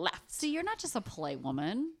I left. See, you're not just a polite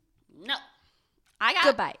woman. No. I got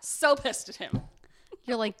goodbye. So pissed at him.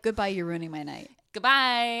 You're like, goodbye, you're ruining my night.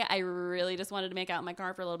 Goodbye. I really just wanted to make out in my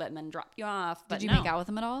car for a little bit and then drop you off. But did you make out with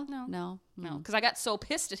him at all? No. Because I got so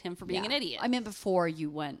pissed at him for being an idiot. I meant before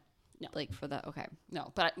you went. No. Like for that. Okay.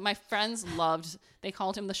 No, but my friends they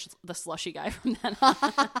called him the slushy guy from then on.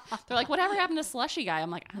 They're like, whatever happened to slushy guy? I'm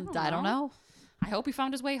like, I don't know. I hope he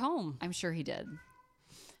found his way home. I'm sure he did.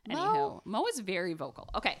 Anywho, Mo is very vocal.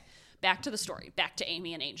 Okay. Back to the story. Back to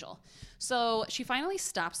Amy and Angel. So she finally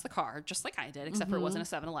stops the car, just like I did, except for it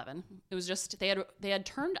wasn't a 7-Eleven. It was just they had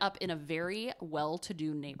turned up in a very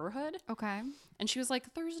well-to-do neighborhood. Okay. And she was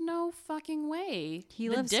like, "There's no fucking way he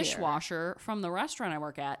lives here. The dishwasher from the restaurant I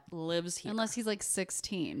work at lives here, unless he's like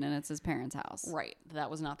 16 and it's his parents' house." Right. That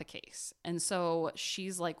was not the case. And so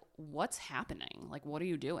she's like, "What's happening? Like, what are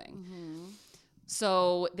you doing?" Mm-hmm.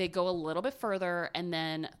 So they go a little bit further, and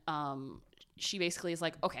then she basically is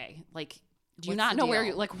like, okay, like, do you not know where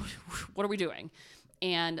you, like, what are we doing?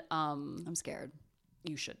 And I'm scared.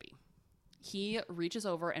 You should be. He reaches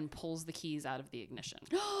over and pulls the keys out of the ignition.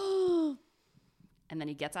 And then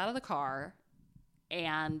he gets out of the car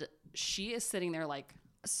and she is sitting there like,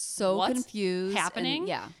 so what's confused. Happening? And,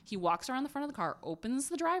 yeah. He walks around the front of the car, opens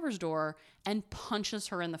the driver's door, and punches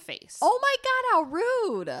her in the face. Oh my God, how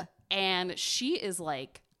rude. And she is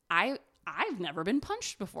like, I've never been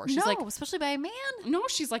punched before. She's no, like, especially by a man. No,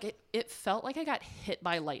 she's like, it felt like I got hit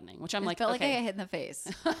by lightning, which I'm like, felt okay. like I got hit in the face.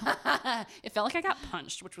 It felt like I got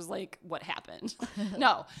punched, which was like what happened.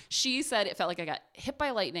 No, she said it felt like I got hit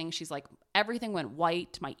by lightning. She's like, everything went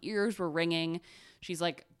white. My ears were ringing. She's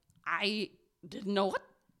like, I didn't know what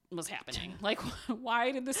was happening. Like,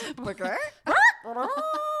 why did this quicker?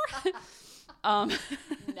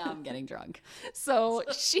 Now I'm getting drunk. So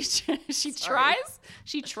she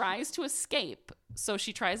tries to escape. So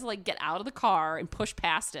she tries to like get out of the car and push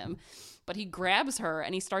past him, but he grabs her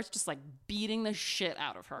and he starts just like beating the shit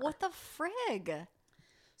out of her. What the frig?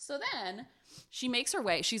 So then she makes her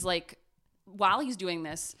way. She's like, while he's doing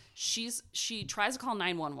this, she tries to call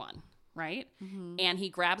 911. Right? Mm-hmm. And he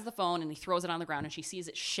grabs the phone and he throws it on the ground and she sees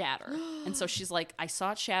it shatter. And so she's like, I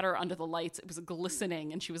saw it shatter under the lights. It was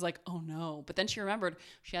glistening. And she was like, oh no. But then she remembered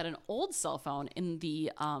she had an old cell phone in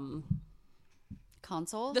the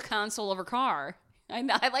console? The console of her car. I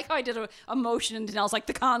like how I did a motion and I was like,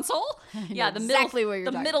 the console? Yeah, exactly what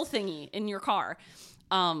you're the middle thingy in your car.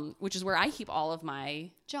 which is where I keep all of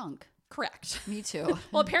my Junk. correct. Me too.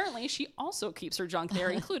 Well, apparently she also keeps her junk there,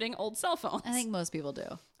 including old cell phones. I think most people do.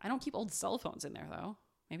 I don't keep old cell phones in there though.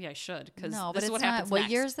 Maybe I should because No, this but is it's what not. happens What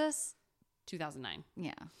next. year is this? 2009.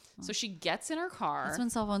 Yeah. So she gets in her car. That's when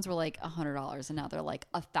cell phones were like $100 and now they're like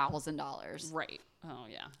 $1,000. Right. Oh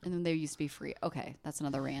yeah. And then they used to be free. Okay, that's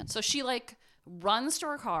another rant. So she like runs to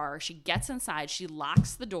her car. She gets inside. She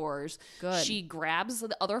locks the doors. Good. She grabs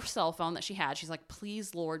the other cell phone that she had. She's like,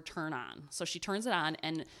 please, Lord, turn on. So she turns it on.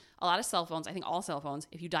 And a lot of cell phones, I think all cell phones,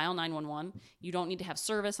 if you dial 911, you don't need to have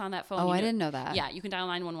service on that phone. Oh, You I don't- didn't know that. Yeah, you can dial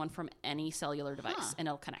 911 from any cellular device and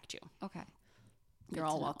it'll connect you. Okay. You're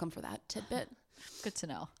all welcome for that tidbit. Good to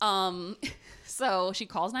know. So she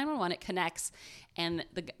calls 911, it connects, and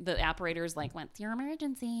the operator's like, what's your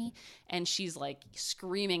emergency? And she's like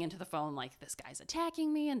screaming into the phone like, this guy's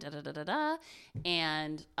attacking me and da-da-da-da-da.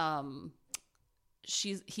 And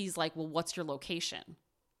he's like, well, what's your location?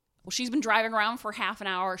 Well, she's been driving around for half an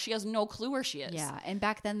hour. She has no clue where she is. Yeah, and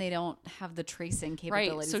back then they don't have the tracing Right.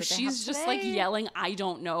 capabilities. So that they she's have just like today. yelling, I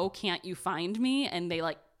don't know. Can't you find me? And they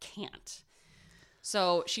like can't.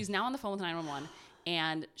 So she's now on the phone with 911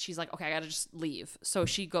 and she's like, okay, I got to just leave. So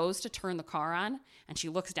she goes to turn the car on and she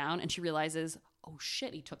looks down and she realizes, oh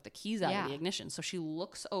shit, he took the keys out of the ignition. So she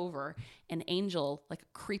looks over and Angel, like a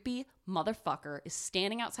creepy motherfucker, is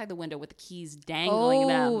standing outside the window with the keys dangling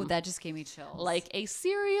them. That just gave me chills. Like a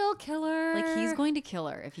serial killer. Like he's going to kill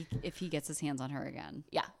her if he gets his hands on her again.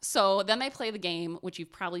 Yeah. So then they play the game, which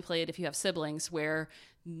you've probably played if you have siblings, where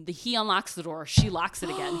he unlocks the door, she locks it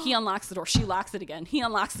again. He unlocks the door, she locks it again. He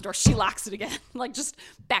unlocks the door, she locks it again. Like just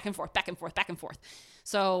back and forth, back and forth, back and forth.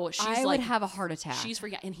 So she's I like, would have a heart attack. she's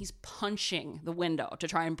freaking out, and he's punching the window to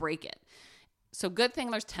try and break it. So good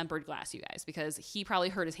thing there's tempered glass, you guys, because he probably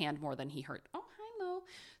hurt his hand more than he hurt. Oh, hi, Mo.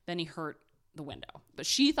 Then he hurt the window. But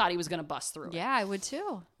she thought he was going to bust through it. Yeah, I would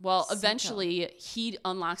too. Well, eventually he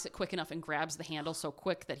unlocks it quick enough and grabs the handle so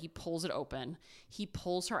quick that he pulls it open. He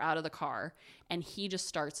pulls her out of the car and he just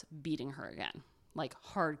starts beating her again, like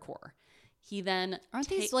hardcore. He then Aren't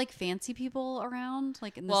these like fancy people around?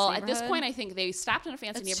 Like in this well, at this neighborhood? point, I think they stopped in a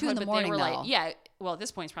fancy That's 2 in neighborhood, the but they were morning, like, though. yeah. Well, at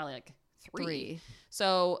this point, it's probably like 3.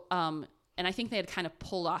 So, and I think they had kind of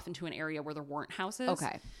pulled off into an area where there weren't houses.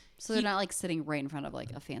 Okay. So they're not like sitting right in front of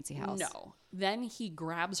like a fancy house. No. Then he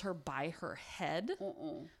grabs her by her head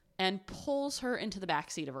and pulls her into the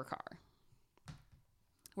back seat of her car,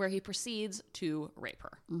 where he proceeds to rape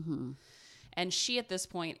her. Mm-hmm. And she, at this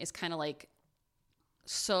point, is kind of like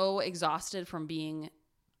so exhausted from being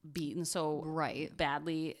beaten so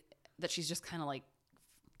badly that she's just kind of like,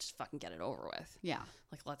 just fucking get it over with. Yeah.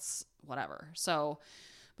 Like, let's, whatever. So,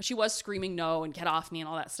 but she was screaming no and get off me and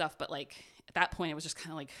all that stuff. But like, at that point, it was just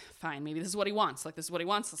kind of like, fine, maybe this is what he wants. Like, this is what he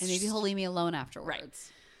wants. And maybe he'll leave me alone afterwards. Right.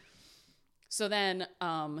 So then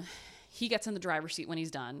he gets in the driver's seat when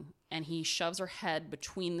he's done and he shoves her head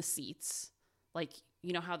between the seats. Like,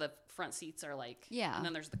 you know how the front seats are like, yeah. And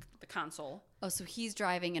then there's the console. Oh, so he's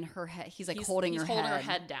driving and her head, he's holding her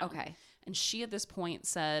head down. Okay. And she at this point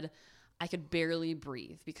said, I could barely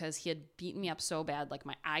breathe because he had beaten me up so bad. Like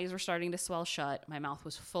my eyes were starting to swell shut. My mouth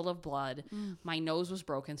was full of blood. My nose was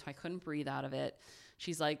broken, so I couldn't breathe out of it.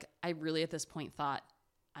 She's like, I really at this point thought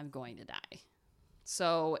I'm going to die.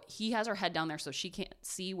 So he has her head down there so she can't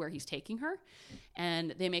see where he's taking her.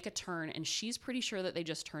 And they make a turn and she's pretty sure that they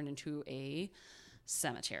just turned into a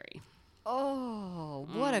cemetery. Oh,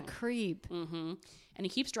 what a creep. Mm-hmm. And he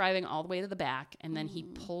keeps driving all the way to the back and then he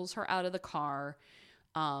pulls her out of the car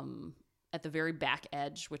at the very back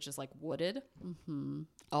edge, which is like wooded. Mm-hmm.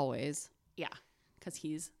 Always. Yeah, because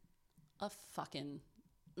he's a fucking...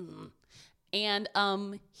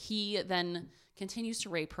 And he then continues to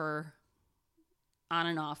rape her on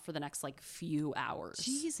and off for the next like few hours.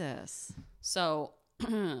 Jesus. So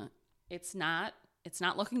it's not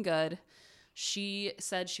looking good. She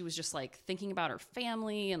said she was just like thinking about her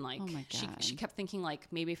family and like Oh my God. she kept thinking like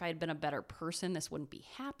maybe if I had been a better person this wouldn't be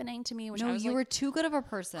happening to me. Which No, I was you like, were too good of a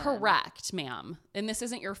person. correct, ma'am. And this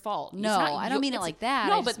isn't your fault. It's No, not I don't mean it it's- like that. I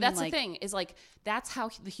No, just but mean, that's like- the thing is like that's how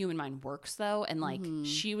the human mind works though. And like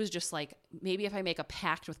she was just like maybe if I make a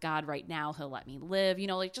pact with God right now, he'll let me live. You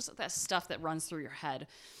know, like just that stuff that runs through your head.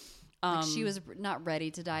 Like she was not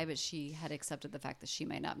ready to die, but she had accepted the fact that she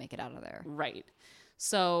might not make it out of there. Right.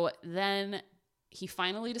 So then he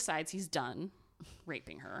finally decides he's done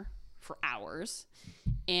raping her for hours.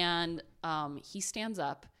 And he stands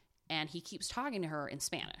up and he keeps talking to her in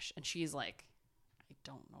Spanish. And she's like, I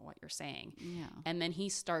don't know what you're saying. Yeah. And then he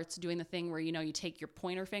starts doing the thing where, you know, you take your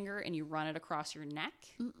pointer finger and you run it across your neck.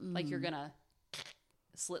 Like you're going to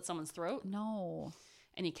slit someone's throat. No.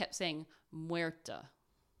 And he kept saying, muerta,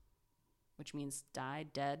 which means die,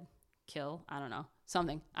 dead, kill. I don't know.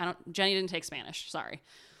 Something. Jenny didn't take Spanish. Sorry.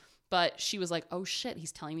 But she was like, oh shit,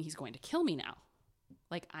 he's telling me he's going to kill me now.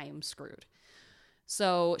 Like, I am screwed.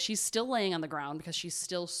 So she's still laying on the ground because she's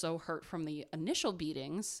still so hurt from the initial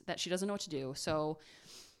beatings that she doesn't know what to do. So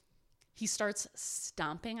he starts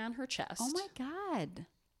stomping on her chest. Oh my God.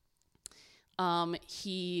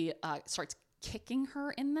 He starts kicking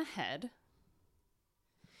her in the head.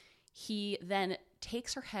 He then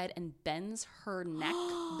takes her head and bends her neck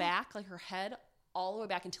back, like her head all the way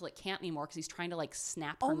back until it can't anymore because he's trying to like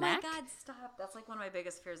snap her neck. Oh my God, stop. That's like one of my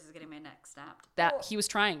biggest fears is getting my neck snapped. He was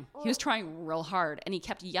trying. He was trying real hard and he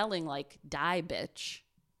kept yelling like, die, bitch.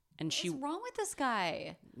 And What's wrong with this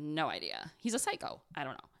guy? No idea. He's a psycho. I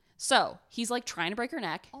don't know. So he's like trying to break her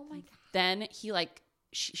neck. Oh my God. Then he like,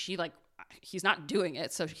 she like, he's not doing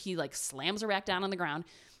it. So he like slams her back down on the ground.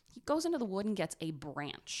 He goes into the wood and gets a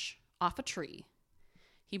branch off a tree.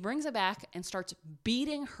 He brings it back and starts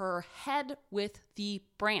beating her head with the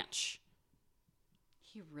branch.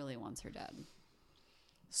 He really wants her dead.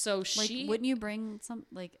 So she... Like, wouldn't you bring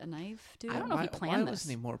like a knife, dude? I don't know if he planned why this.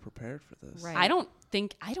 wasn't he more prepared for this? Right. I don't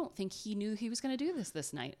think he knew he was going to do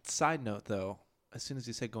this night. Side note, though, as soon as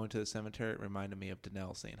you said going to the cemetery, it reminded me of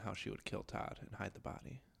Danelle saying how she would kill Todd and hide the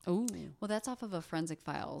body. Ooh. Well, that's off of a Forensic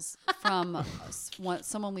Files from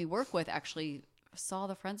someone we work with actually saw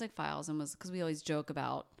the Forensic Files and was, because we always joke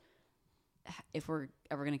about if we're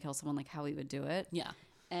ever going to kill someone, like how we would do it. Yeah.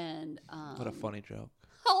 And What a funny joke.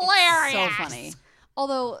 Hilarious. so funny.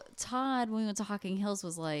 Although Todd, when we went to Hocking Hills,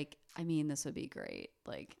 was like, I mean, this would be great.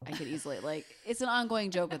 Like, I could easily, like, it's an ongoing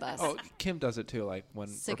joke with us. Oh, Kim does it too. Like when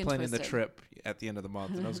Sick we're and planning the twisted. trip at the end of the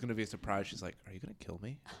month, and I was going to be surprised. She's like, "Are you going to kill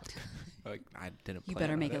me?" Like I didn't. You plan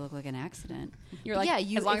better on make it look like an accident. You're But like,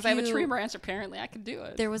 yeah, as long if as I have a you- tree branch, apparently I can do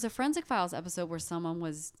it. There was a Forensic Files episode where someone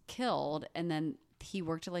was killed, and then he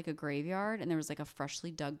worked at like a graveyard, and there was like a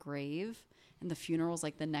freshly dug grave, and the funeral was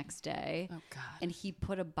like the next day. Oh, God. And he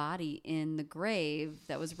put a body in the grave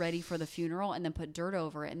that was ready for the funeral, and then put dirt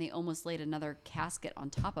over it, and they almost laid another casket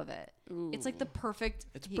on top of it. It's like the perfect.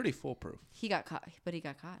 It's pretty foolproof. He got caught, but he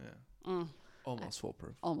got caught. Yeah. Almost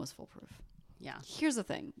foolproof. Almost foolproof. Yeah. Here's the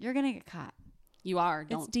thing: you're gonna get caught. You are.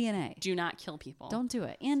 It's Don't DNA. do not kill people. Don't do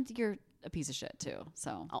it, and you're a piece of shit too.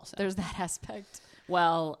 So Also. there's that aspect.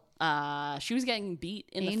 Well, she was getting beat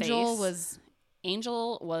in the face.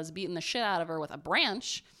 Angel was beating the shit out of her with a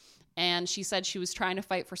branch, and she said she was trying to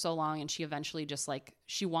fight for so long, and she eventually just like,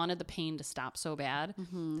 she wanted the pain to stop so bad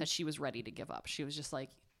that she was ready to give up. She was just like,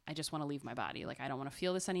 I just want to leave my body. Like, I don't want to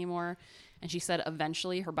feel this anymore. And she said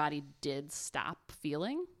eventually her body did stop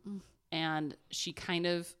feeling, and she kind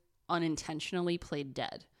of unintentionally played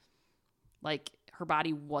dead. Like, her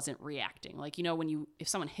body wasn't reacting. Like, you know, if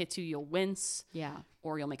someone hits you, you'll wince. Yeah.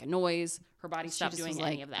 Or you'll make a noise. Her body She stopped just doing was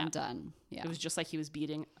any like, of that. I'm done. Yeah. It was just like he was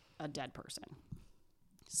beating a dead person.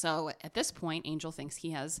 So at this point, Angel thinks he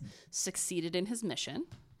has succeeded in his mission.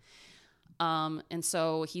 And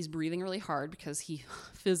so he's breathing really hard because he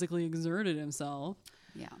physically exerted himself.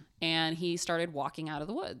 Yeah. And he started walking out of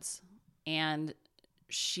the woods. And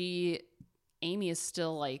Amy is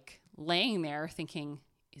still like laying there thinking,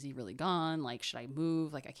 is he really gone? Like, should I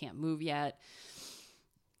move? Like, I can't move yet.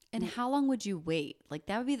 And how long would you wait? Like,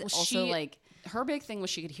 that would be like, her big thing was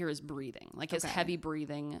she could hear his breathing, like his Okay. heavy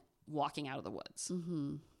breathing walking out of the woods.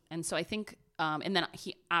 Mm-hmm. And so I think, and then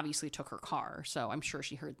he obviously took her car. So I'm sure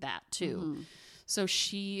she heard that too. Mm-hmm. So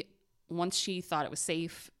once she thought it was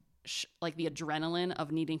safe, like the adrenaline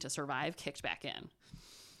of needing to survive kicked back in.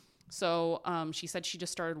 So she said she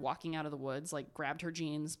just started walking out of the woods, like grabbed her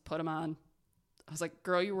jeans, put them on. I was like,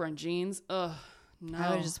 girl, you wearing jeans? Ugh, no. I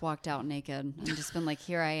would have just walked out naked and just been like,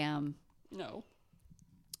 here I am. No.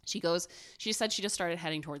 She said she just started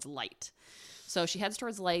heading towards light. So she heads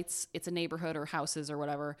towards lights. It's a neighborhood or houses or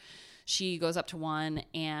whatever. She goes up to one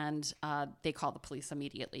and they call the police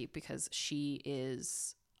immediately because she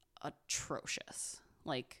is atrocious.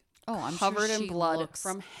 Like, I'm covered sure in she blood looks-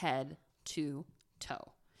 from head to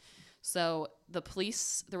toe. So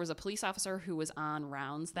there was a police officer who was on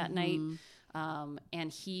rounds that night.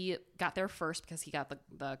 And he got there first because he got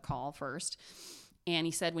the call first. And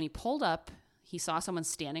he said when he pulled up, he saw someone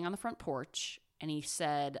standing on the front porch. And he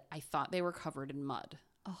said, I thought they were covered in mud.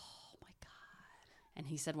 Oh my God. And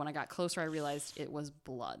he said, when I got closer, I realized it was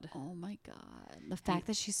blood. Oh my God. The fact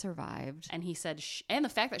that she survived. And he said, and the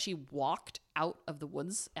fact that she walked out of the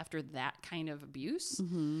woods after that kind of abuse.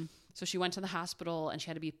 Mm-hmm. So she went to the hospital and she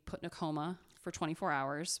had to be put in a coma for 24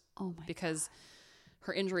 hours. Oh my because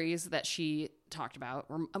her injuries that she talked about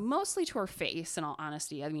were mostly to her face, in all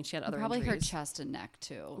honesty. I mean, she had other Probably injuries. her chest and neck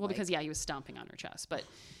too. Well, because, he was stomping on her chest. But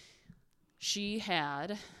she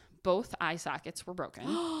had both eye sockets were broken.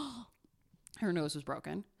 Her nose was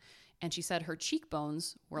broken. And she said her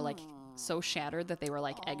cheekbones were like so shattered that they were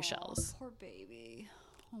like eggshells. Poor baby.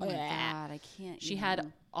 Oh my God, I can't. She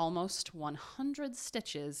had almost 100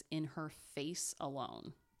 stitches in her face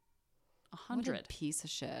alone. 100. What a piece of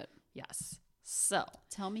shit. Yes. So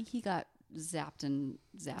tell me he got zapped and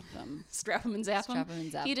zapped them. Strap him and zap him. Strap him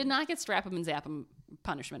and zap He did not get strap him and zap him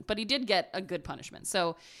punishment, but he did get a good punishment.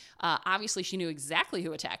 So obviously she knew exactly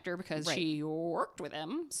who attacked her because she worked with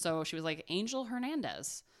him. So she was like, Angel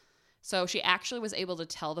Hernandez. So she actually was able to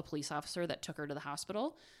tell the police officer that took her to the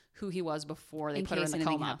hospital who he was before they put her in the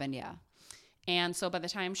coma. Happened, yeah. And so by the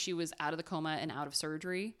time she was out of the coma and out of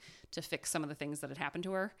surgery to fix some of the things that had happened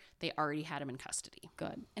to her, they already had him in custody.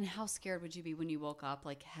 Good. And how scared would you be when you woke up?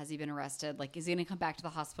 Like, has he been arrested? Like, is he going to come back to the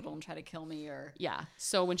hospital and try to kill me? Or yeah.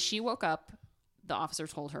 So when she woke up, the officer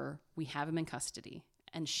told her, we have him in custody.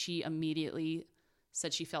 And she immediately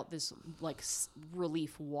said she felt this like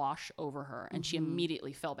relief wash over her. And she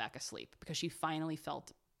immediately fell back asleep because she finally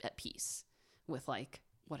felt at peace with like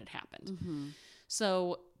what had happened.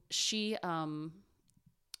 So she,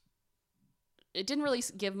 it didn't really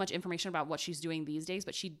give much information about what she's doing these days,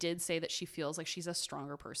 but she did say that she feels like she's a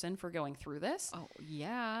stronger person for going through this. Oh,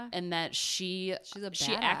 yeah. And that she's a badass.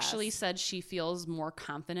 She actually said she feels more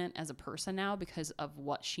confident as a person now because of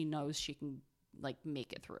what she knows she can like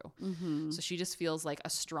make it through. So she just feels like a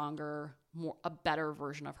stronger, a better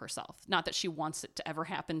version of herself. Not that she wants it to ever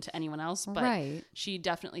happen to anyone else, but she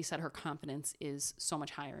definitely said her confidence is so much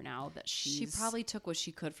higher now that she probably took what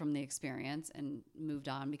she could from the experience and moved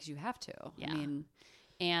on because you have to. Yeah. I mean,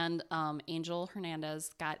 and Angel Hernandez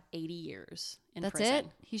got 80 years in that's prison. it.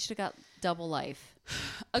 He should have got double life.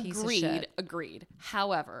 Agreed.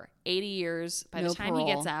 However, 80 years by the time he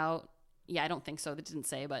gets out. Yeah, I don't think so. That didn't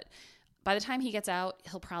say, but by the time he gets out,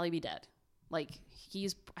 he'll probably be dead. Like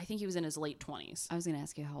I think he was in his late 20s. I was going to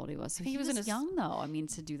ask you how old he was. So I think he was in his young though. I mean,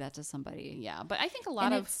 to do that to somebody. Yeah, but I think a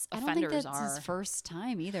lot of offenders I don't think that's his first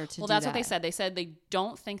time either. Well, that's what they said. They said they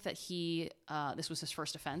don't think that this was his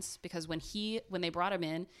first offense because when they brought him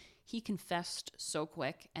in, he confessed so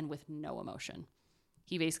quick and with no emotion.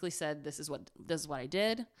 He basically said, "This is what I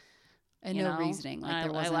did." And no reasoning. Like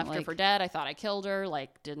I left her for dead. I thought I killed her.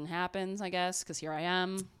 Like didn't happen, I guess, because here I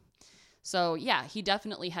am. So yeah, he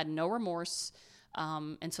definitely had no remorse.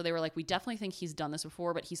 And so they were like, we definitely think he's done this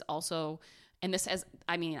before, but he's also, and this as,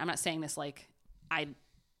 I mean, I'm not saying this like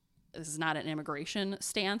this is not an immigration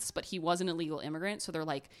stance, but he was an illegal immigrant. So they're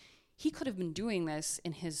like, he could have been doing this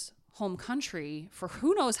in his home country for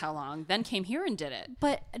who knows how long, then came here and did it.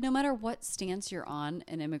 But no matter what stance you're on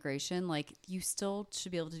in immigration, like you still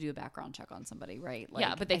should be able to do a background check on somebody, right? Like,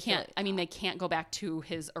 yeah, but they can't. I mean, they can't go back to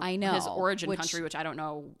his origin country, which I don't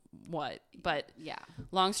know what. But yeah,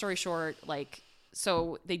 long story short, like,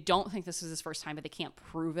 so they don't think this is his first time, but they can't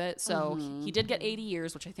prove it. So he did get 80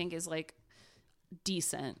 years, which I think is like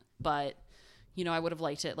decent, but you know, I would have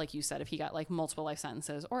liked it, like you said, if he got like multiple life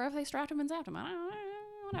sentences, or if they strapped him and zapped him. I don't know.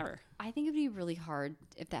 Whatever. I think it'd be really hard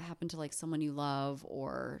if that happened to like someone you love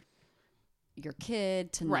or your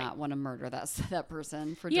kid to not want to murder that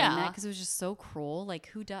person for doing that because it was just so cruel. Like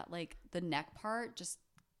who did like the neck part just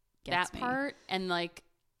gets that part and like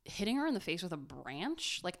hitting her in the face with a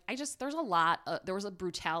branch. Like there's a lot. There was a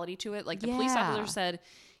brutality to it. Like the police officer said,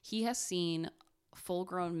 he has seen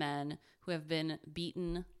full-grown men who have been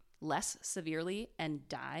beaten less severely and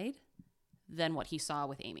died than what he saw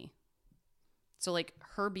with Amy. So, like,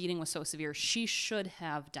 her beating was so severe, she should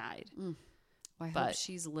have died. Well, I hope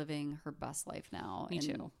she's living her best life now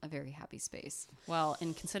in a very happy space. Well,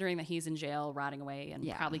 and considering that he's in jail, rotting away, and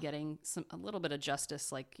probably getting a little bit of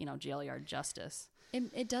justice, like, you know, jail yard justice.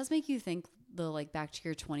 It does make you think, back to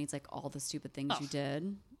your 20s, like, all the stupid things you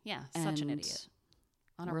did. Yeah, such an idiot.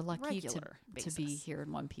 We're lucky basis. to be here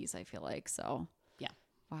in one piece, I feel like. So, yeah.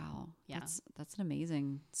 Wow. Yeah. That's an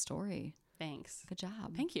amazing story. Thanks. Good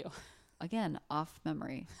job. Thank you. Again, off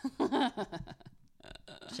memory.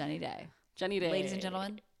 Jenny Day. Ladies and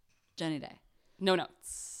gentlemen, Jenny Day. No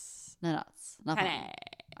notes. No notes. Nothing. Hey,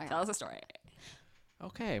 tell us a story.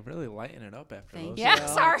 Okay, really lighten it up after those. Yeah,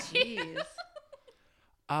 sorry.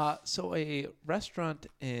 So a restaurant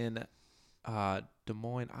in Des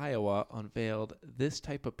Moines, Iowa unveiled this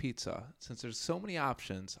type of pizza. Since there's so many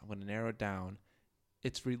options, I'm going to narrow it down.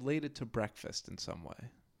 It's related to breakfast in some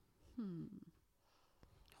way.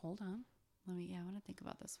 Hold on. I want to think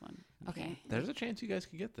about this one. Okay. There's a chance you guys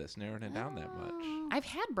could get this, narrowing it down that much. I've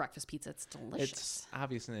had breakfast pizza. It's delicious. It's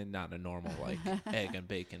obviously not a normal, like, egg and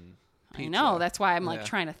bacon pizza. I know. That's why I'm, like,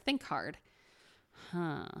 trying to think hard.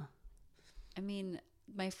 Huh. I mean,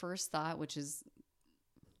 my first thought, which is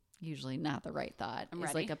usually not the right thought. I'm Is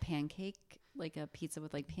ready. like a pancake, like a pizza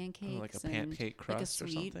with like pancakes. Like a and pancake like a crust or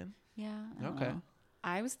sweet- something. Yeah. I don't Okay. know.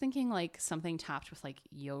 I was thinking like something topped with like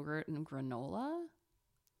yogurt and granola.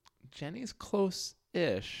 Jenny's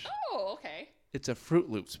close-ish. Oh, okay. It's a Fruit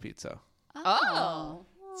Loops pizza. Oh.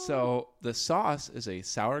 So the sauce is a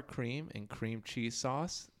sour cream and cream cheese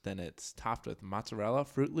sauce. Then it's topped with mozzarella,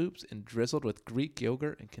 Fruit Loops, and drizzled with Greek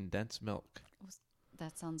yogurt and condensed milk.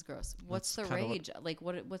 That sounds gross. What's That's the kinda rage? Like,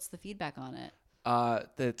 what's the feedback on it?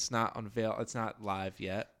 It's not unveiled. It's not live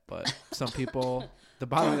yet, but some people. The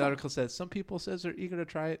bottom of the article says some people says they're eager to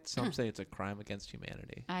try it. Some say it's a crime against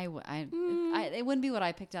humanity. It wouldn't be what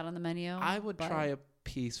I picked out on the menu. I would but- try a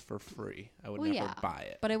piece for free. I would Well, never yeah. buy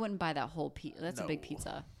it. but I wouldn't buy that whole piece. That's a big No.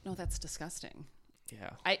 pizza. No, that's disgusting. Yeah,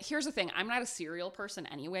 Here's the thing. I'm not a cereal person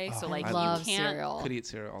anyway, so Oh, like I you Love can't. cereal. could eat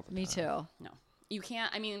cereal all the Me time. too. No, you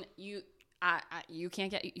can't. I mean, you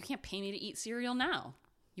can't pay me to eat cereal now.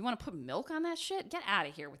 You want to put milk on that shit? Get out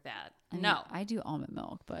of here with that. I mean, No. I do almond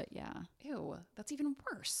milk, but yeah. Ew, that's even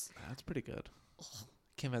worse. That's pretty good.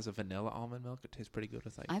 Kim has a vanilla almond milk. It tastes pretty good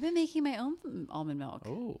with like. I've been making my own almond milk.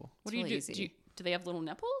 Oh, What It's do you really do? easy. Do they have little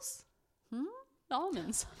nipples?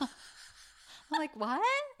 Almonds. I'm like, what?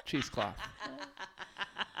 cheesecloth.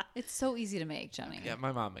 It's so easy to make, Jenny. Yeah,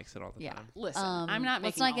 my mom makes it all the Yeah. time. Listen, I'm not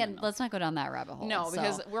let's making not almond milk. let's not go down that rabbit hole. No, so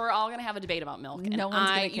because we're all gonna have a debate about milk. And no one's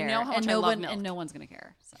gonna You care. know how much and I no love one milk. and no one's gonna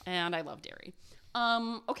care. So. And I love dairy.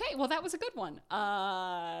 Okay, well that was a good one.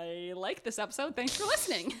 I like this episode. Thanks for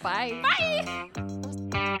listening. Bye.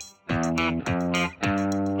 Bye.